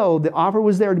even though the offer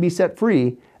was there to be set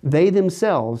free, they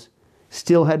themselves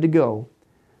still had to go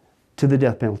to the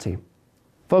death penalty.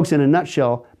 Folks, in a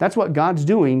nutshell, that's what God's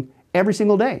doing every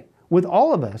single day with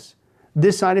all of us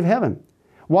this side of heaven.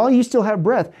 While you still have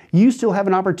breath, you still have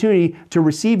an opportunity to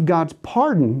receive God's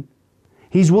pardon.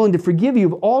 He's willing to forgive you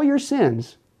of all your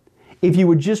sins if you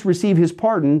would just receive His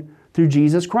pardon through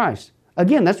Jesus Christ.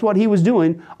 Again, that's what He was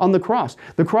doing on the cross.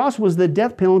 The cross was the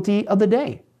death penalty of the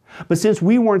day. But since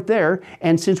we weren't there,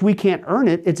 and since we can't earn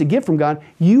it, it's a gift from God,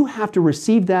 you have to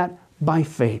receive that by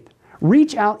faith.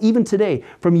 Reach out even today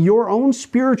from your own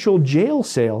spiritual jail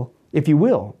cell, if you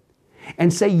will,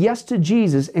 and say yes to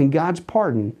Jesus and God's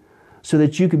pardon so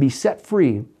that you can be set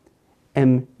free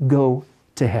and go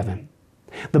to heaven.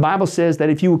 The Bible says that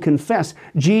if you will confess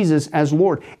Jesus as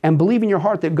Lord and believe in your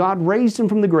heart that God raised Him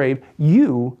from the grave,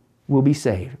 you will be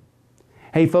saved.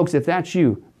 Hey folks, if that's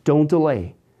you, don't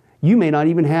delay. You may not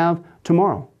even have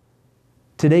tomorrow.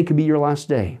 Today could be your last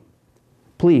day.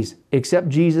 Please accept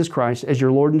Jesus Christ as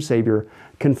your Lord and Savior.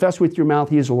 Confess with your mouth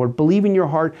He is Lord. Believe in your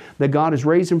heart that God has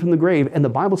raised Him from the grave, and the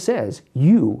Bible says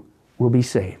you will be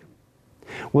saved.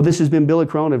 Well, this has been Billy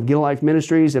Crone of Get a Life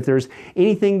Ministries. If there's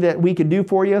anything that we could do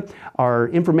for you, our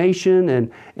information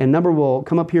and number will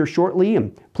come up here shortly,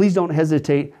 and please don't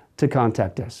hesitate to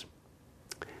contact us.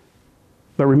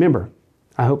 But remember,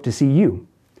 I hope to see you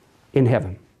in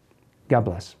heaven. God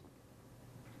bless.